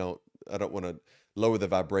hope I don't want to lower the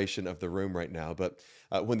vibration of the room right now. But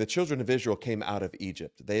when the children of Israel came out of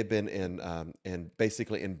Egypt, they had been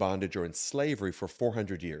basically in bondage or in slavery for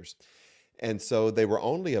 400 years. And so they were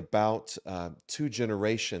only about 2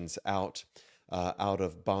 generations out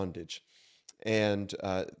of bondage. And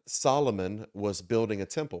Solomon was building a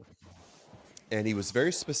temple. And he was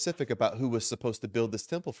very specific about who was supposed to build this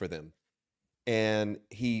temple for them. And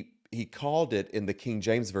he called it, in the King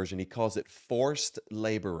James Version, he calls it forced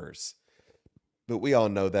laborers. But we all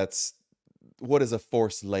know what is a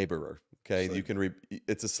forced laborer? Okay, slave. You can read,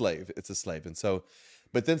 it's a slave. It's a slave. And so,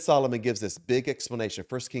 but then Solomon gives this big explanation.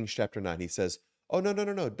 1 Kings chapter 9, he says, oh, no.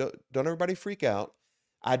 Don't everybody freak out.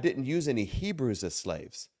 I didn't use any Hebrews as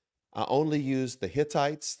slaves. I only used the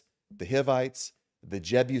Hittites, the Hivites, the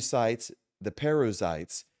Jebusites, the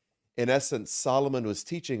Perizzites. In essence, Solomon was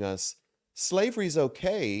teaching us slavery is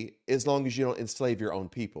okay as long as you don't enslave your own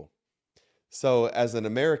people. So as an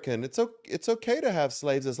American, it's okay to have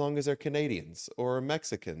slaves as long as they're Canadians or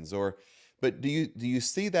Mexicans, but do you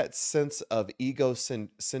see that sense of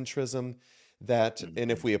egocentrism that,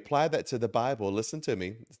 and if we apply that to the Bible, listen to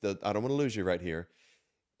me, I don't want to lose you right here.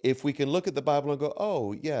 If we can look at the Bible and go,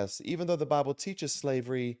 oh yes, even though the Bible teaches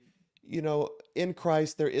slavery, in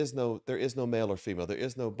Christ there is no male or female, there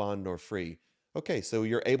is no bond nor free. Okay, so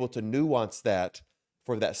you're able to nuance that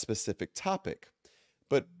for that specific topic.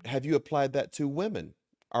 But have you applied that to women?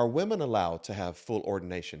 Are women allowed to have full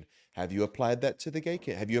ordination? Have you applied that to the gay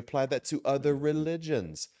camp? Have you applied that to other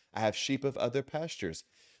religions? I have sheep of other pastures.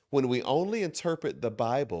 When we only interpret the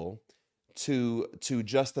Bible to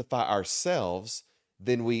justify ourselves,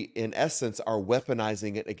 then we, in essence, are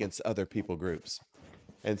weaponizing it against other people groups.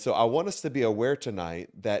 And so I want us to be aware tonight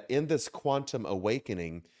that in this quantum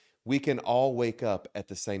awakening, we can all wake up at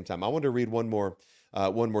the same time. I want to read one more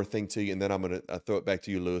thing to you, and then I'm going to throw it back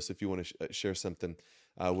to you, Lewis, if you want to share something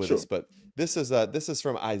with us. But this is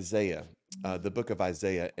from Isaiah, the book of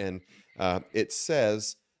Isaiah, and it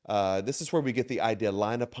says, this is where we get the idea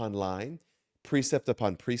line upon line, precept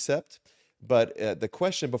upon precept. But the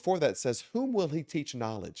question before that says, whom will he teach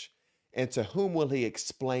knowledge, and to whom will he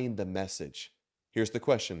explain the message? Here's the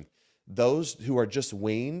question. Those who are just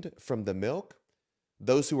weaned from the milk,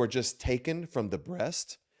 those who are just taken from the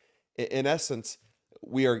breast. In essence,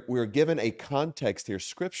 we are given a context here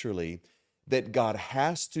scripturally that God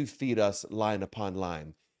has to feed us line upon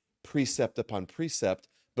line, precept upon precept,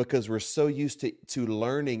 because we're so used to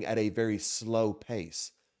learning at a very slow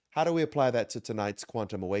pace. How do we apply that to tonight's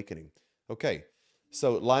quantum awakening? Okay,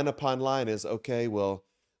 so line upon line is, okay, well,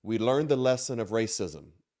 we learned the lesson of racism.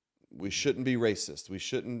 We shouldn't be racist. We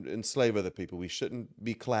shouldn't enslave other people. We shouldn't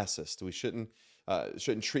be classist. We shouldn't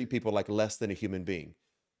treat people like less than a human being.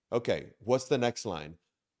 Okay, what's the next line?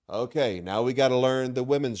 Okay, now we got to learn the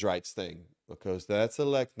women's rights thing, because that's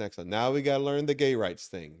the next line. Now we got to learn the gay rights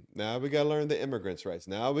thing. Now we got to learn the immigrants' rights.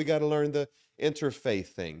 Now we got to learn the interfaith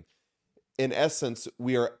thing. in essence,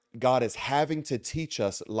 God is having to teach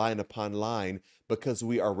us line upon line because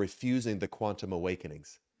we are refusing the quantum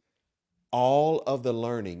awakenings. All of the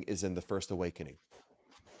learning is in the first awakening.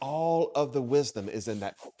 All of the wisdom is in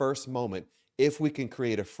that first moment, if we can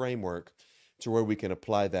create a framework to where we can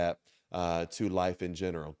apply that to life in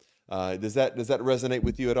general. Does that resonate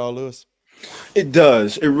with you at all, Lewis? It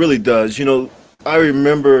does. It really does. You know, I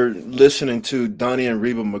remember listening to Donnie and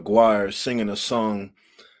Reba McGuire singing a song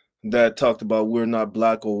that talked about we're not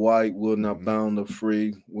black or white, we're not bound or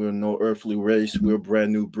free, we're no earthly race, we're a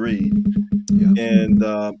brand new breed. Yeah. And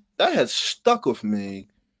that has stuck with me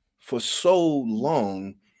for so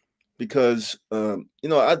long because, you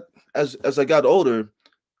know, as I got older,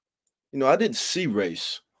 you know, I didn't see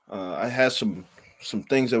race. I had some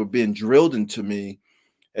things that were being drilled into me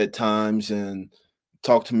at times and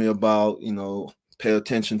talk to me about, you know, pay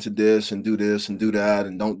attention to this and do that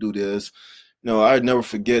and don't do this. You know, I'd never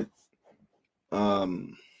forget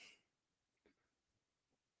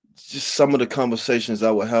just some of the conversations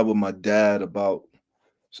I would have with my dad about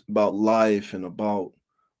life and about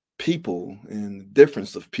people and the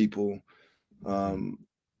difference of people.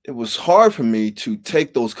 It was hard for me to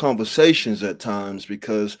take those conversations at times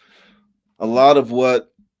because a lot of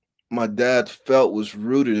what my dad felt was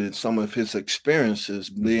rooted in some of his experiences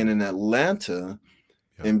being in Atlanta.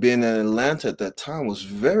 And being in Atlanta at that time was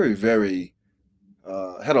very, very,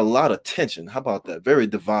 had a lot of tension. How about that? Very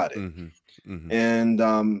divided. And,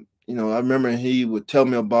 you know, I remember he would tell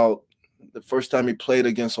me about the first time he played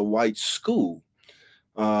against a white school,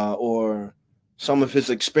 or some of his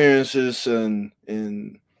experiences and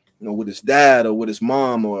you know, with his dad or with his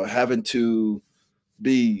mom, or having to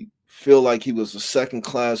feel like he was a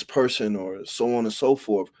second-class person or so on and so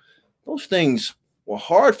forth. Those things were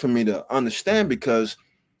hard for me to understand because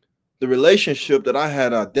the relationship that I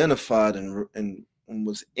had identified and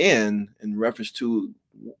was in reference to,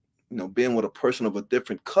 you know, being with a person of a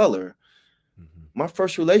different color, my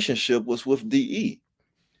first relationship was with DE.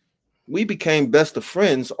 We became best of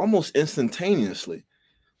friends almost instantaneously.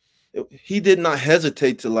 He did not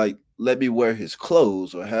hesitate to like let me wear his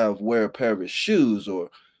clothes or wear a pair of his shoes or,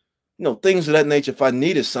 you know, things of that nature. If I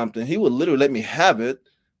needed something, he would literally let me have it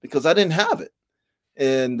because I didn't have it.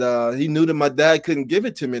 And he knew that my dad couldn't give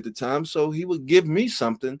it to me at the time, so he would give me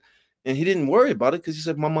something, and he didn't worry about it because he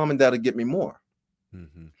said my mom and dad would get me more.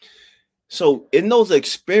 So in those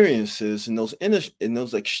experiences, in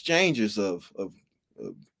those exchanges of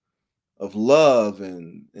love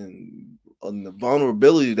and the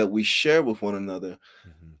vulnerability that we share with one another,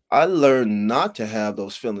 I learned not to have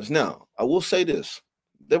those feelings. Now, I will say this.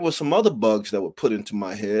 There were some other bugs that were put into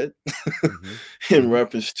my head in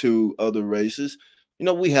reference to other races. You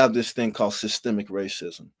know, we have this thing called systemic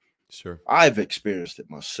racism. Sure. I've experienced it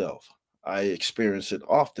myself. I experience it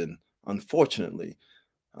often, unfortunately.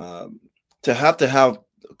 To have a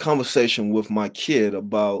conversation with my kid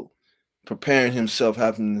about preparing himself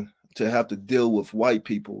having to have to deal with white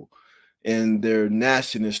people and their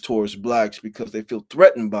nastiness towards blacks because they feel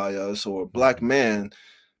threatened by us, or a black man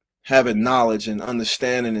having knowledge and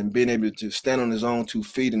understanding and being able to stand on his own 2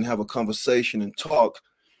 feet and have a conversation and talk.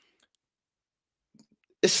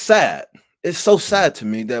 It's sad. It's so sad to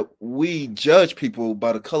me that we judge people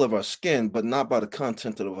by the color of our skin, but not by the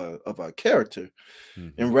content of our character.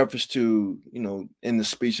 In reference to, you know, in the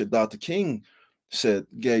speech that Dr. King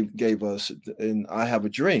gave us in I Have a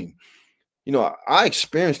Dream. You know, I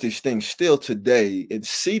experience these things still today and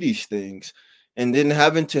see these things, and then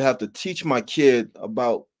having to teach my kid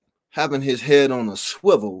about having his head on a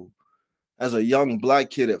swivel as a young black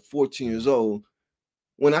kid at 14 years old,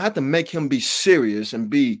 when I had to make him be serious and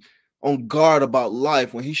be on guard about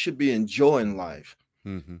life when he should be enjoying life.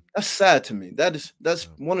 That's sad to me. That's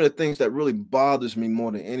one of the things that really bothers me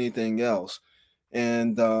more than anything else.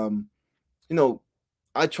 And, you know,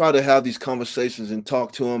 I try to have these conversations and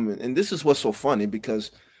talk to him. And this is what's so funny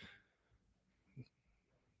because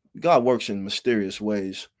God works in mysterious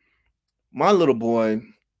ways. My little boy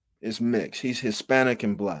is mixed. He's Hispanic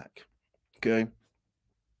and black. Okay.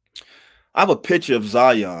 I have a picture of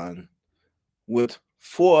Zion with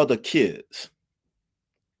 4 other kids,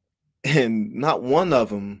 and not one of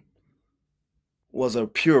them was a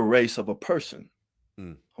pure race of a person.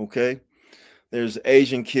 Okay. There's an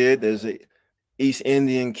Asian kid. There's a East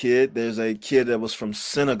Indian kid. There's a kid that was from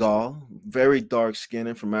Senegal, very dark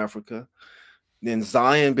skinned from Africa. Then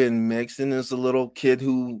Zion been mixed, and there's a little kid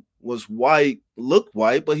who was white, looked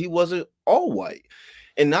white, but he wasn't all white.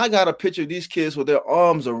 And I got a picture of these kids with their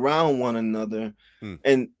arms around one another.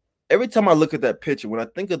 And every time I look at that picture, when I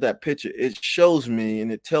think of that picture, it shows me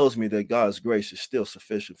and it tells me that God's grace is still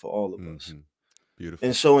sufficient for all of us. Beautiful.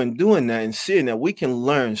 And so in doing that and seeing that, we can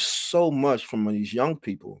learn so much from these young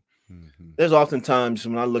people. There's oftentimes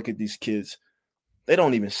when I look at these kids, they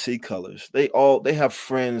don't even see colors. They have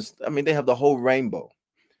friends. I mean, they have the whole rainbow.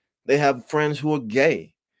 They have friends who are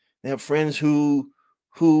gay. They have friends who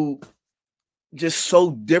just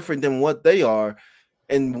so different than what they are.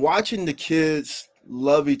 And watching the kids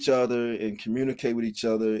love each other and communicate with each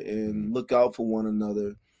other and look out for one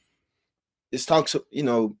another, it talks,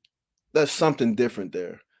 that's something different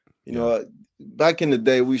there. Back in the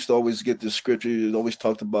day, we used to always get this scripture. It always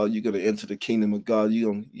talked about you're going to enter the kingdom of God.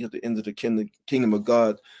 You have to enter the kingdom of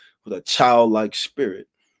God with a childlike spirit.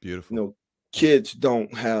 Beautiful. Kids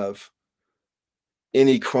don't have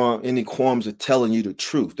any qualms of telling you the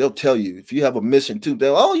truth. They'll tell you if you have a missing tooth.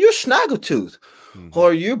 Oh, you're snaggletooth,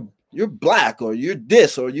 or you're black, or you're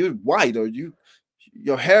this, or you're white, or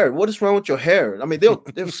your hair. What is wrong with your hair? I mean, they'll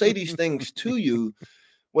say these things to you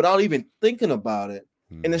without even thinking about it.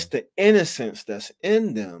 And it's the innocence that's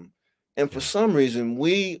in them. And for some reason,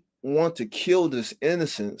 we want to kill this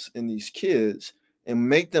innocence in these kids and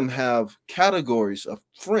make them have categories of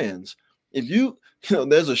friends. If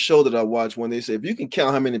there's a show that I watch when they say, if you can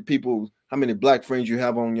count how many black friends you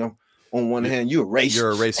have on one hand, you're a racist.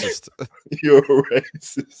 You're a racist. You're a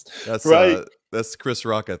racist. That's right. That's Chris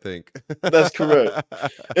Rock, I think. That's correct.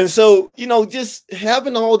 And so, just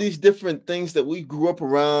having all these different things that we grew up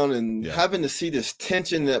around and having to see this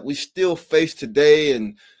tension that we still face today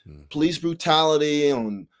and police brutality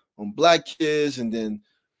on black kids. And then,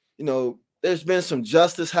 there's been some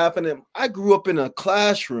justice happening. I grew up in a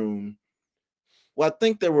classroom where I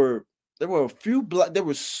think there were a few black, it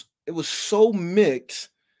was so mixed.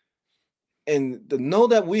 And to know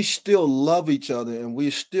that we still love each other and we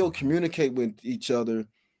still communicate with each other,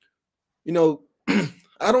 I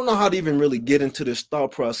don't know how to even really get into this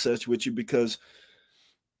thought process with you, because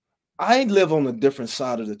I live on a different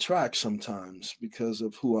side of the track sometimes because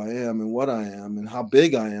of who I am and what I am and how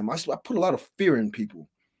big I am. I put a lot of fear in people.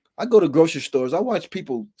 I go to grocery stores. I watch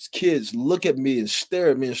kids look at me and stare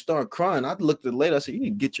at me and start crying. I look at the lady. I say, you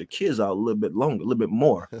need to get your kids out a little bit longer, a little bit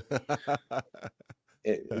more.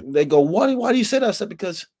 They go, why do you say that? I said,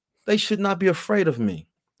 because they should not be afraid of me.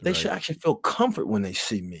 They should actually feel comfort when they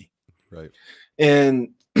see me. Right. And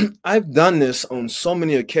I've done this on so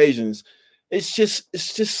many occasions. It's just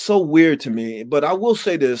so weird to me. But I will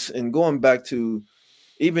say this, and going back to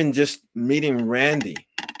even just meeting Randy,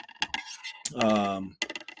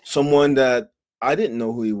 someone that I didn't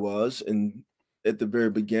know who he was and at the very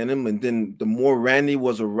beginning. And then the more Randy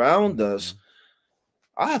was around us,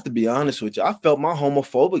 I have to be honest with you, I felt my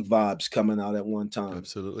homophobic vibes coming out at one time.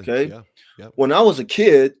 Absolutely. Okay. Yeah. When I was a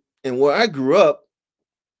kid and where I grew up,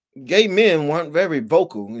 gay men weren't very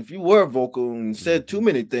vocal. If you were vocal and said too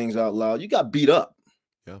many things out loud, you got beat up.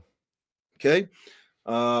 Yeah. Okay.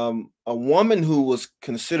 A woman who was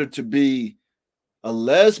considered to be a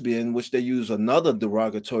lesbian, which they use another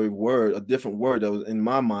derogatory word, a different word that was in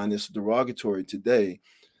my mind is derogatory today.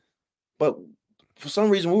 But for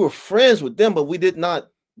some reason we were friends with them, but we did not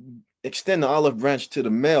extend the olive branch to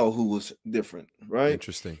the male who was different. Right.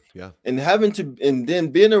 Interesting. Yeah. And then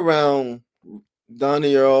being around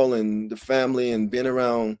Donnie Earl and the family and being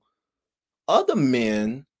around other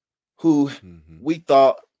men who we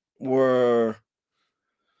thought were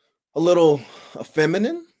a little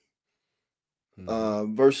feminine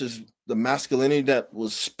versus the masculinity that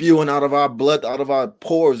was spewing out of our blood, out of our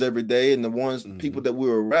pores every day, and the people that we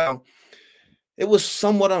were around, it was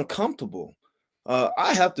somewhat uncomfortable.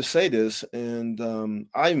 I have to say this, and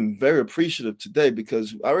I'm very appreciative today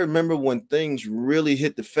because I remember when things really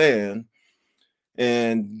hit the fan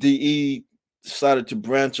and DE decided to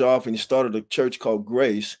branch off and he started a church called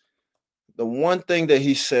Grace. The one thing that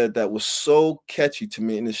he said that was so catchy to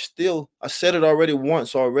me, and it's still, I said it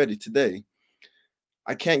once already today,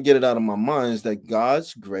 I can't get it out of my mind, is that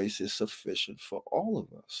God's grace is sufficient for all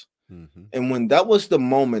of us. And when that was the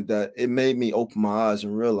moment that it made me open my eyes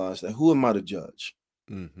and realize that who am I to judge?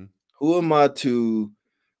 Who am I to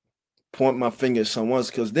point my finger at someone else?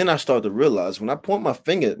 Because then I started to realize when I point my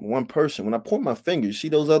finger at one person, when I point my finger, you see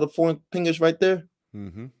those other 4 fingers right there?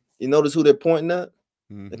 You notice who they're pointing at?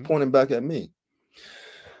 They're pointing back at me.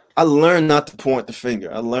 I learned not to point the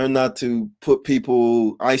finger. I learned not to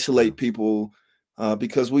isolate people,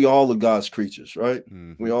 because we all are God's creatures, right?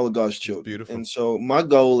 We all are God's children. Beautiful. And so my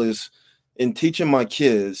goal is in teaching my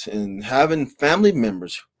kids and having family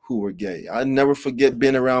members who were gay. I never forget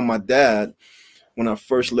being around my dad when I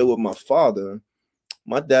first lived with my father.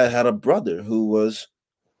 My dad had a brother who was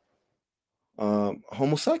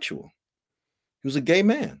homosexual. He was a gay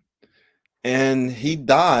man. And he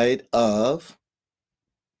died of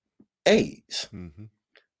AIDS. Mm-hmm.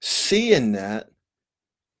 Seeing that,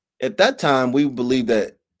 at that time, we believed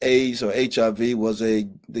that AIDS or HIV was the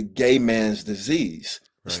gay man's disease.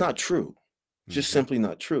 It's Right. not true. Just Mm-hmm. simply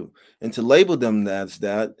not true. And to label them as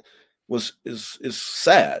that is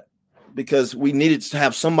sad, because we needed to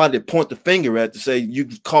have somebody to point the finger at to say you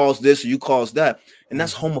caused this or you caused that, and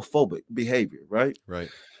that's homophobic behavior, right? Right.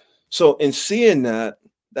 So in seeing that,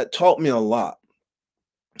 that taught me a lot.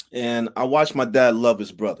 And I watched my dad love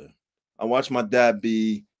his brother. I watched my dad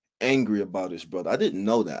be angry about his brother. I didn't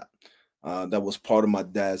know that. That was part of my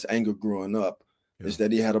dad's anger growing up, is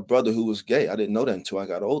that he had a brother who was gay. I didn't know that until I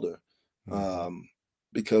got older.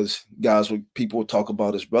 Because people would talk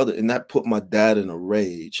about his brother, and that put my dad in a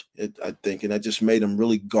rage, I think, and that just made him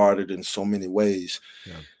really guarded in so many ways.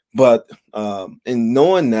 Yeah. But in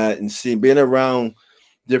knowing that and being around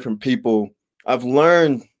different people, I've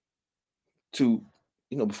learned to,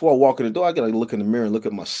 before I walk in the door, I gotta look in the mirror and look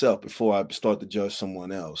at myself before I start to judge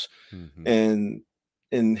someone else. And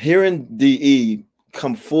hearing DE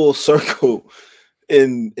come full circle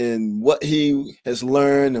in what he has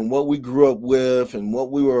learned and what we grew up with and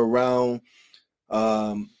what we were around,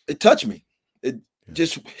 it touched me.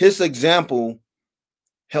 Just his example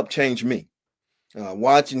helped change me.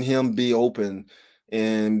 Watching him be open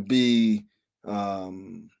and be,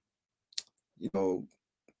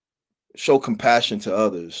 show compassion to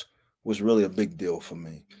others was really a big deal for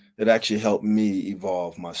me. It actually helped me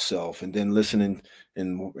evolve myself. And then listening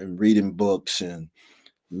and reading books and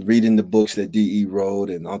reading the books that DE wrote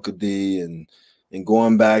and Uncle D, and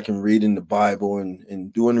going back and reading the Bible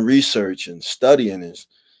and doing research and studying it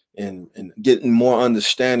and getting more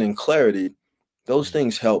understanding, clarity. Those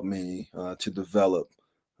things helped me to develop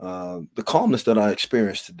the calmness that I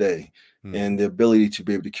experience today, and the ability to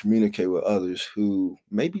be able to communicate with others who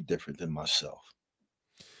may be different than myself.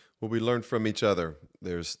 Well, we learned from each other.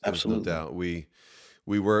 There's no Absolutely. doubt. We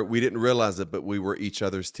didn't realize it, but we were each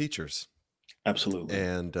other's teachers. Absolutely.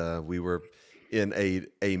 And we were in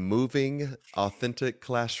a moving, authentic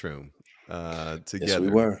classroom together. Yes, we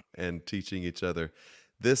were. And teaching each other.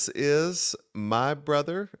 This is my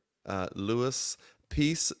brother, Louis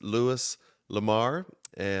Lamar,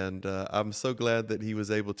 and I'm so glad that he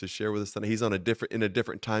was able to share with us tonight. He's in a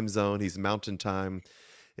different time zone. He's Mountain Time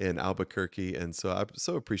in Albuquerque, and so I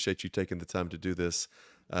so appreciate you taking the time to do this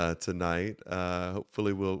tonight.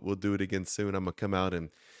 Hopefully, we'll do it again soon. I'm gonna come out and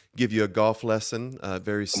give you a golf lesson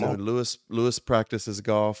very soon. Louis practices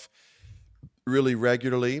golf really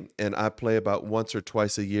regularly, and I play about once or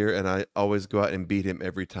twice a year, and I always go out and beat him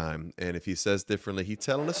every time. And if he says differently, he's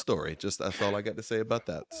telling a story. Just that's all I got to say about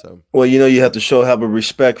that. So, well, you have to have a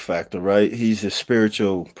respect factor, right? He's a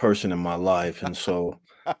spiritual person in my life, and so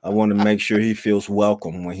I want to make sure he feels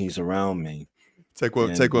welcome when he's around me. Take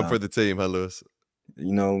one for the team, huh, Louis?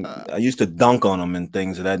 I used to dunk on him and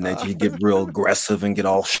things of that nature. He'd get real aggressive and get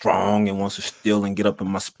all strong and wants to steal and get up in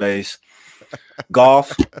my space.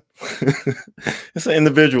 Golf, it's an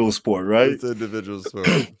individual sport, right? It's an individual sport.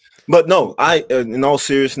 But no, in all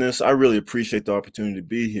seriousness, I really appreciate the opportunity to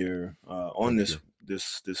be here on this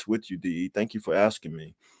with you, DE. Thank you for asking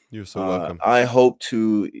me. You're so welcome. I hope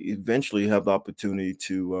to eventually have the opportunity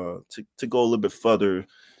to go a little bit further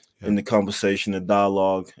in the conversation, the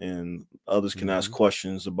dialogue, and others can ask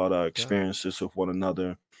questions about our experiences with one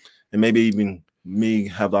another, and maybe even me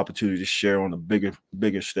have the opportunity to share on a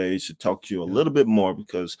bigger stage to talk to you a little bit more,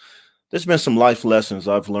 because there's been some life lessons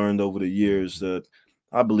I've learned over the years that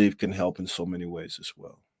I believe can help in so many ways as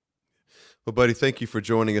well. Well, buddy, thank you for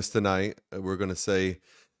joining us tonight. We're going to say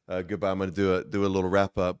goodbye. I'm going to do a little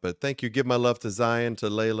wrap up, but thank you. Give my love to Zion, to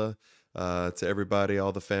Layla, to everybody,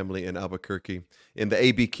 all the family in Albuquerque, in the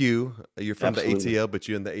ABQ. You're from Absolutely. the ATL, but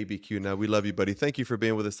you're in the ABQ now. We love you, buddy. Thank you for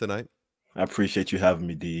being with us tonight. I appreciate you having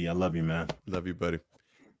me, DE. I love you, man. Love you, buddy.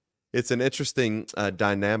 It's an interesting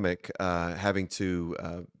dynamic having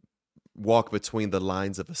to walk between the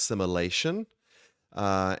lines of assimilation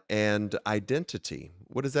and identity.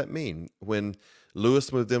 What does that mean? When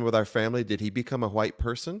Louis moved in with our family, did he become a white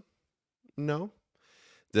person? No.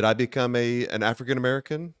 Did I become an African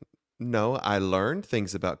American? No. I learned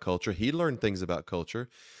things about culture. He learned things about culture.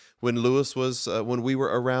 When Louis was, when we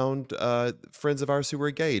were around friends of ours who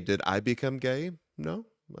were gay, did I become gay? No,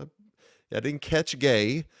 I didn't catch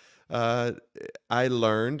gay. I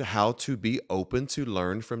learned how to be open to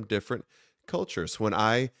learn from different cultures. When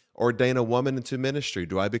I ordain a woman into ministry,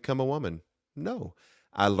 do I become a woman? No,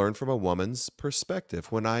 I learn from a woman's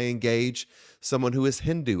perspective. When I engage someone who is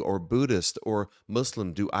Hindu or Buddhist or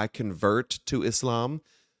Muslim, do I convert to Islam?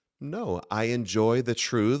 No, I enjoy the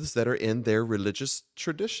truths that are in their religious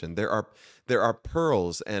tradition. There are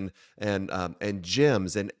pearls and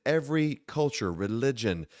gems in every culture,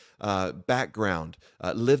 religion, background,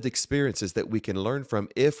 lived experiences that we can learn from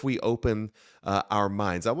if we open our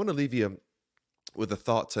minds. I want to leave you with a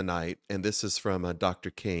thought tonight, and this is from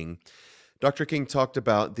Dr. King. Dr. King talked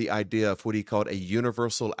about the idea of what he called a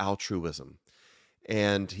universal altruism.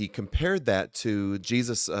 And he compared that to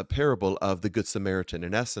Jesus' parable of the Good Samaritan.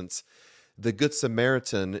 In essence, the Good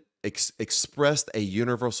Samaritan expressed a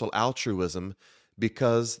universal altruism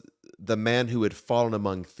because the man who had fallen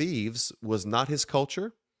among thieves was not his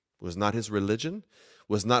culture, was not his religion,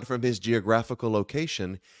 was not from his geographical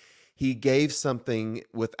location. He gave something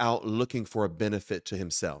without looking for a benefit to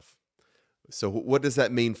himself. So what does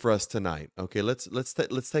that mean for us tonight? Okay, let's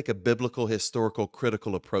take a biblical, historical,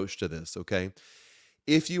 critical approach to this, okay?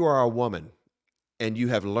 If you are a woman and you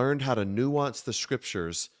have learned how to nuance the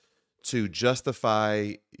scriptures to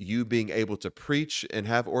justify you being able to preach and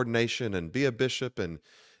have ordination and be a bishop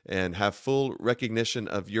and have full recognition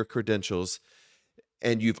of your credentials,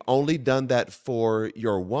 and you've only done that for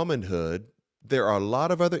your womanhood, there are a lot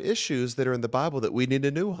of other issues that are in the Bible that we need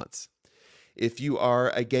to nuance. If you are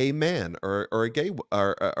a gay man or a gay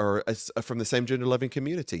or from the same gender loving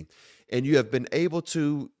community, and you have been able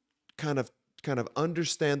to kind of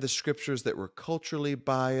understand the scriptures that were culturally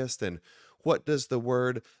biased, and what does the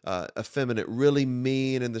word effeminate really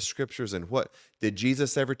mean in the scriptures, and what did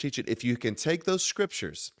Jesus ever teach it? If you can take those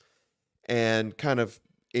scriptures and kind of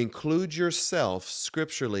include yourself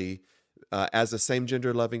scripturally as a same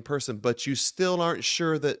gender loving person, but you still aren't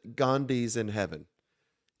sure that Gandhi's in heaven.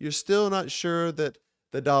 You're still not sure that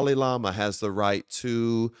the Dalai Lama has the right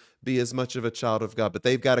to be as much of a child of God, but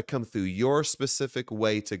they've got to come through your specific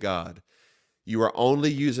way to God. You are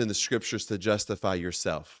only using the scriptures to justify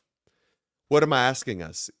yourself. What am I asking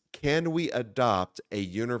us? Can we adopt a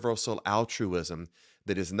universal altruism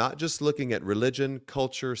that is not just looking at religion,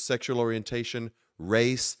 culture, sexual orientation,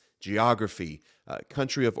 race, geography,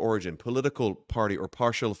 country of origin, political party, or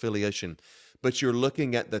partial affiliation, but you're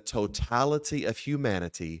looking at the totality of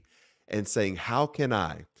humanity and saying, how can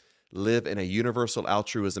I live in a universal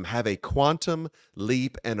altruism, have a quantum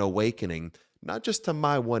leap and awakening, not just to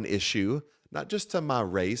my one issue, not just to my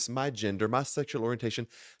race, my gender, my sexual orientation.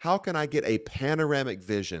 How can I get a panoramic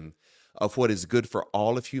vision of what is good for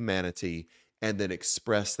all of humanity and then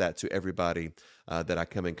express that to everybody that I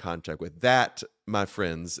come in contact with? That, my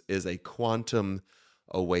friends, is a quantum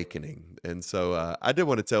awakening. And so I did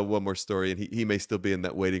want to tell one more story, and he may still be in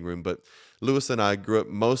that waiting room, but Lewis and I grew up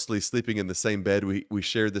mostly sleeping in the same bed. We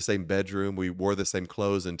shared the same bedroom. We wore the same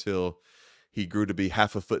clothes until he grew to be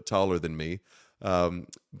half a foot taller than me.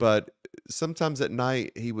 But sometimes at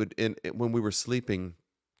night, he would, when we were sleeping,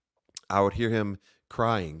 I would hear him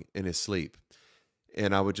crying in his sleep.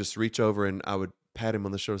 And I would just reach over and I would pat him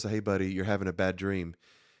on the shoulder and say, "Hey, buddy, you're having a bad dream."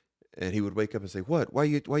 And he would wake up and say, "What? Why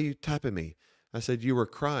are you tapping me?" I said, "You were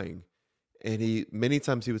crying." And many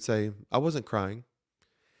times he would say, "I wasn't crying."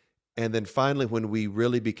 And then finally, when we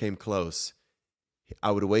really became close,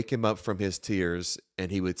 I would wake him up from his tears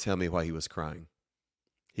and he would tell me why he was crying.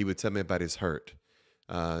 He would tell me about his hurt,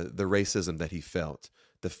 the racism that he felt,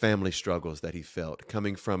 the family struggles that he felt,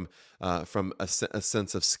 coming from a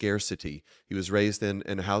sense of scarcity. He was raised in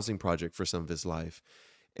a housing project for some of his life.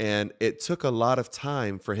 And it took a lot of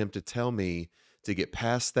time for him to tell me to get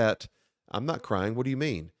past that, "I'm not crying, what do you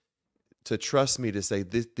mean?" To trust me to say,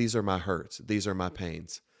 these are my hurts, these are my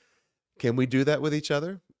pains. Can we do that with each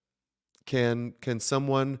other? Can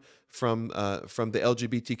someone from the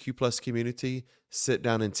LGBTQ plus community sit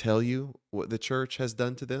down and tell you what the church has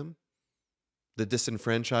done to them? The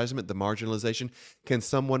disenfranchisement, the marginalization? Can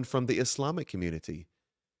someone from the Islamic community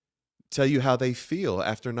tell you how they feel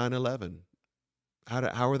after 9/11?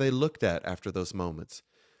 How are they looked at after those moments?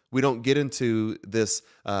 We don't get into this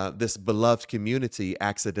beloved community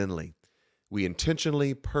accidentally. We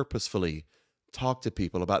intentionally, purposefully talk to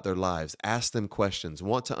people about their lives, ask them questions,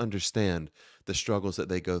 want to understand the struggles that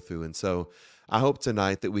they go through. And so I hope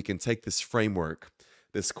tonight that we can take this framework,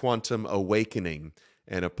 this quantum awakening,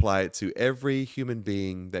 and apply it to every human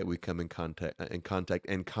being that we come in contact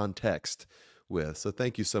and context with. So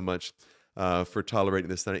thank you so much for tolerating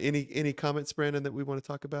this tonight. Any comments, Brandon, that we want to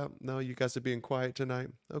talk about? No, you guys are being quiet tonight.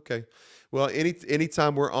 Okay. Well,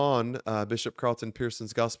 anytime we're on Bishop Carlton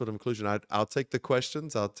Pearson's Gospel of Inclusion, I'll take the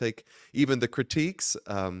questions. I'll take even the critiques.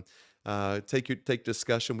 Take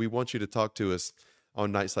discussion. We want you to talk to us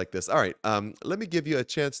on nights like this. All right. Let me give you a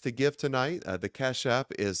chance to give tonight. The Cash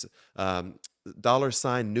App is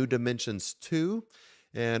 $New Dimensions 2.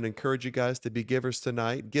 and encourage you guys to be givers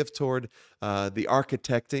tonight. Give toward the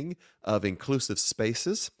architecting of inclusive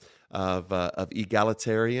spaces, of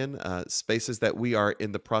egalitarian spaces that we are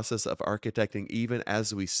in the process of architecting even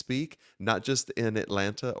as we speak, not just in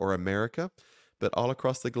Atlanta or America, but all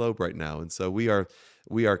across the globe right now. And so we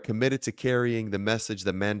are committed to carrying the message,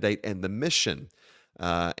 the mandate, and the mission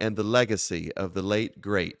and the legacy of the late,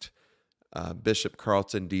 great Bishop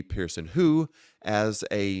Carlton D. Pearson, who, as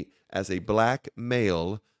a black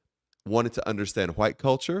male, wanted to understand white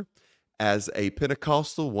culture, as a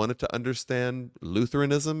Pentecostal, wanted to understand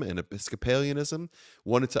Lutheranism and Episcopalianism,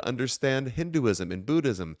 wanted to understand Hinduism and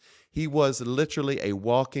Buddhism. He was literally a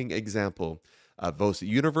walking example of both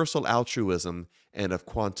universal altruism and of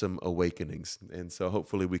quantum awakenings. And so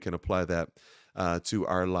hopefully we can apply that to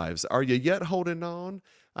our lives. Are you yet holding on?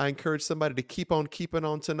 I encourage somebody to keep on keeping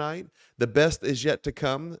on tonight. The best is yet to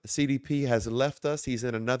come. CDP has left us. He's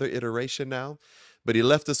in another iteration now, but he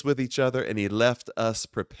left us with each other and he left us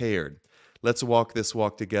prepared. Let's walk this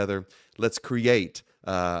walk together. Let's create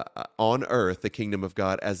on earth the kingdom of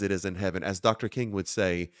God as it is in heaven. As Dr. King would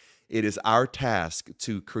say, it is our task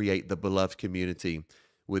to create the beloved community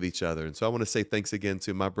with each other. And so I want to say thanks again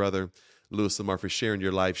to my brother, Louis Lamar, for sharing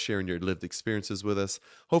your life, sharing your lived experiences with us.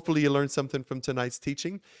 Hopefully you learned something from tonight's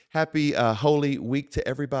teaching. Happy Holy Week to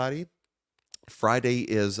everybody. Friday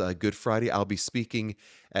is Good Friday. I'll be speaking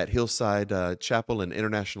at Hillside Chapel and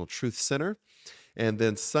International Truth Center. And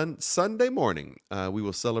then Sunday morning, we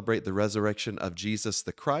will celebrate the resurrection of Jesus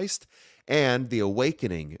the Christ and the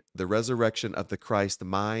awakening, the resurrection of the Christ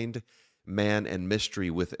mind, man, and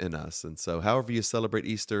mystery within us. And so however you celebrate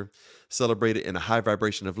Easter, celebrate it in a high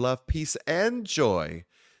vibration of love, peace, and joy.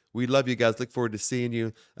 We love you guys. Look forward to seeing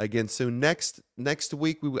you again soon. Next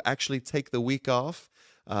week, we will actually take the week off.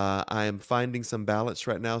 I am finding some balance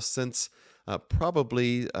right now since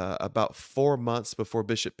probably about 4 months before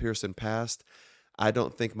Bishop Pearson passed. I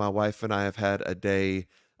don't think my wife and I have had a day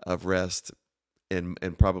of rest in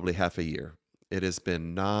probably half a year. It has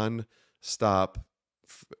been non-stop.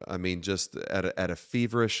 I mean, just at a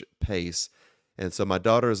feverish pace. And so my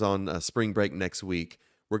daughter is on spring break next week.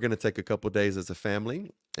 We're going to take a couple days as a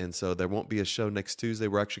family. And so there won't be a show next Tuesday.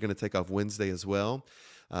 We're actually going to take off Wednesday as well.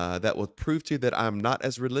 That will prove to you that I'm not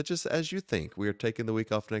as religious as you think. We are taking the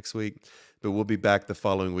week off next week, but we'll be back the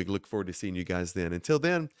following week. Look forward to seeing you guys then. Until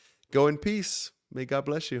then, go in peace. May God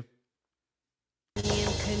bless you. I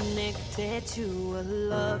am connected to a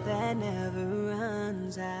love that never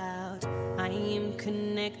runs out. I am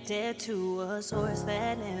connected to a source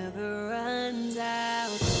that never runs out.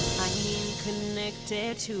 I am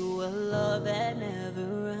connected to a love that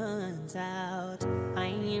never runs out. I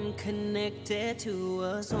am connected to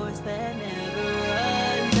a source that never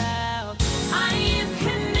runs out. I am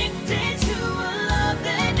connected.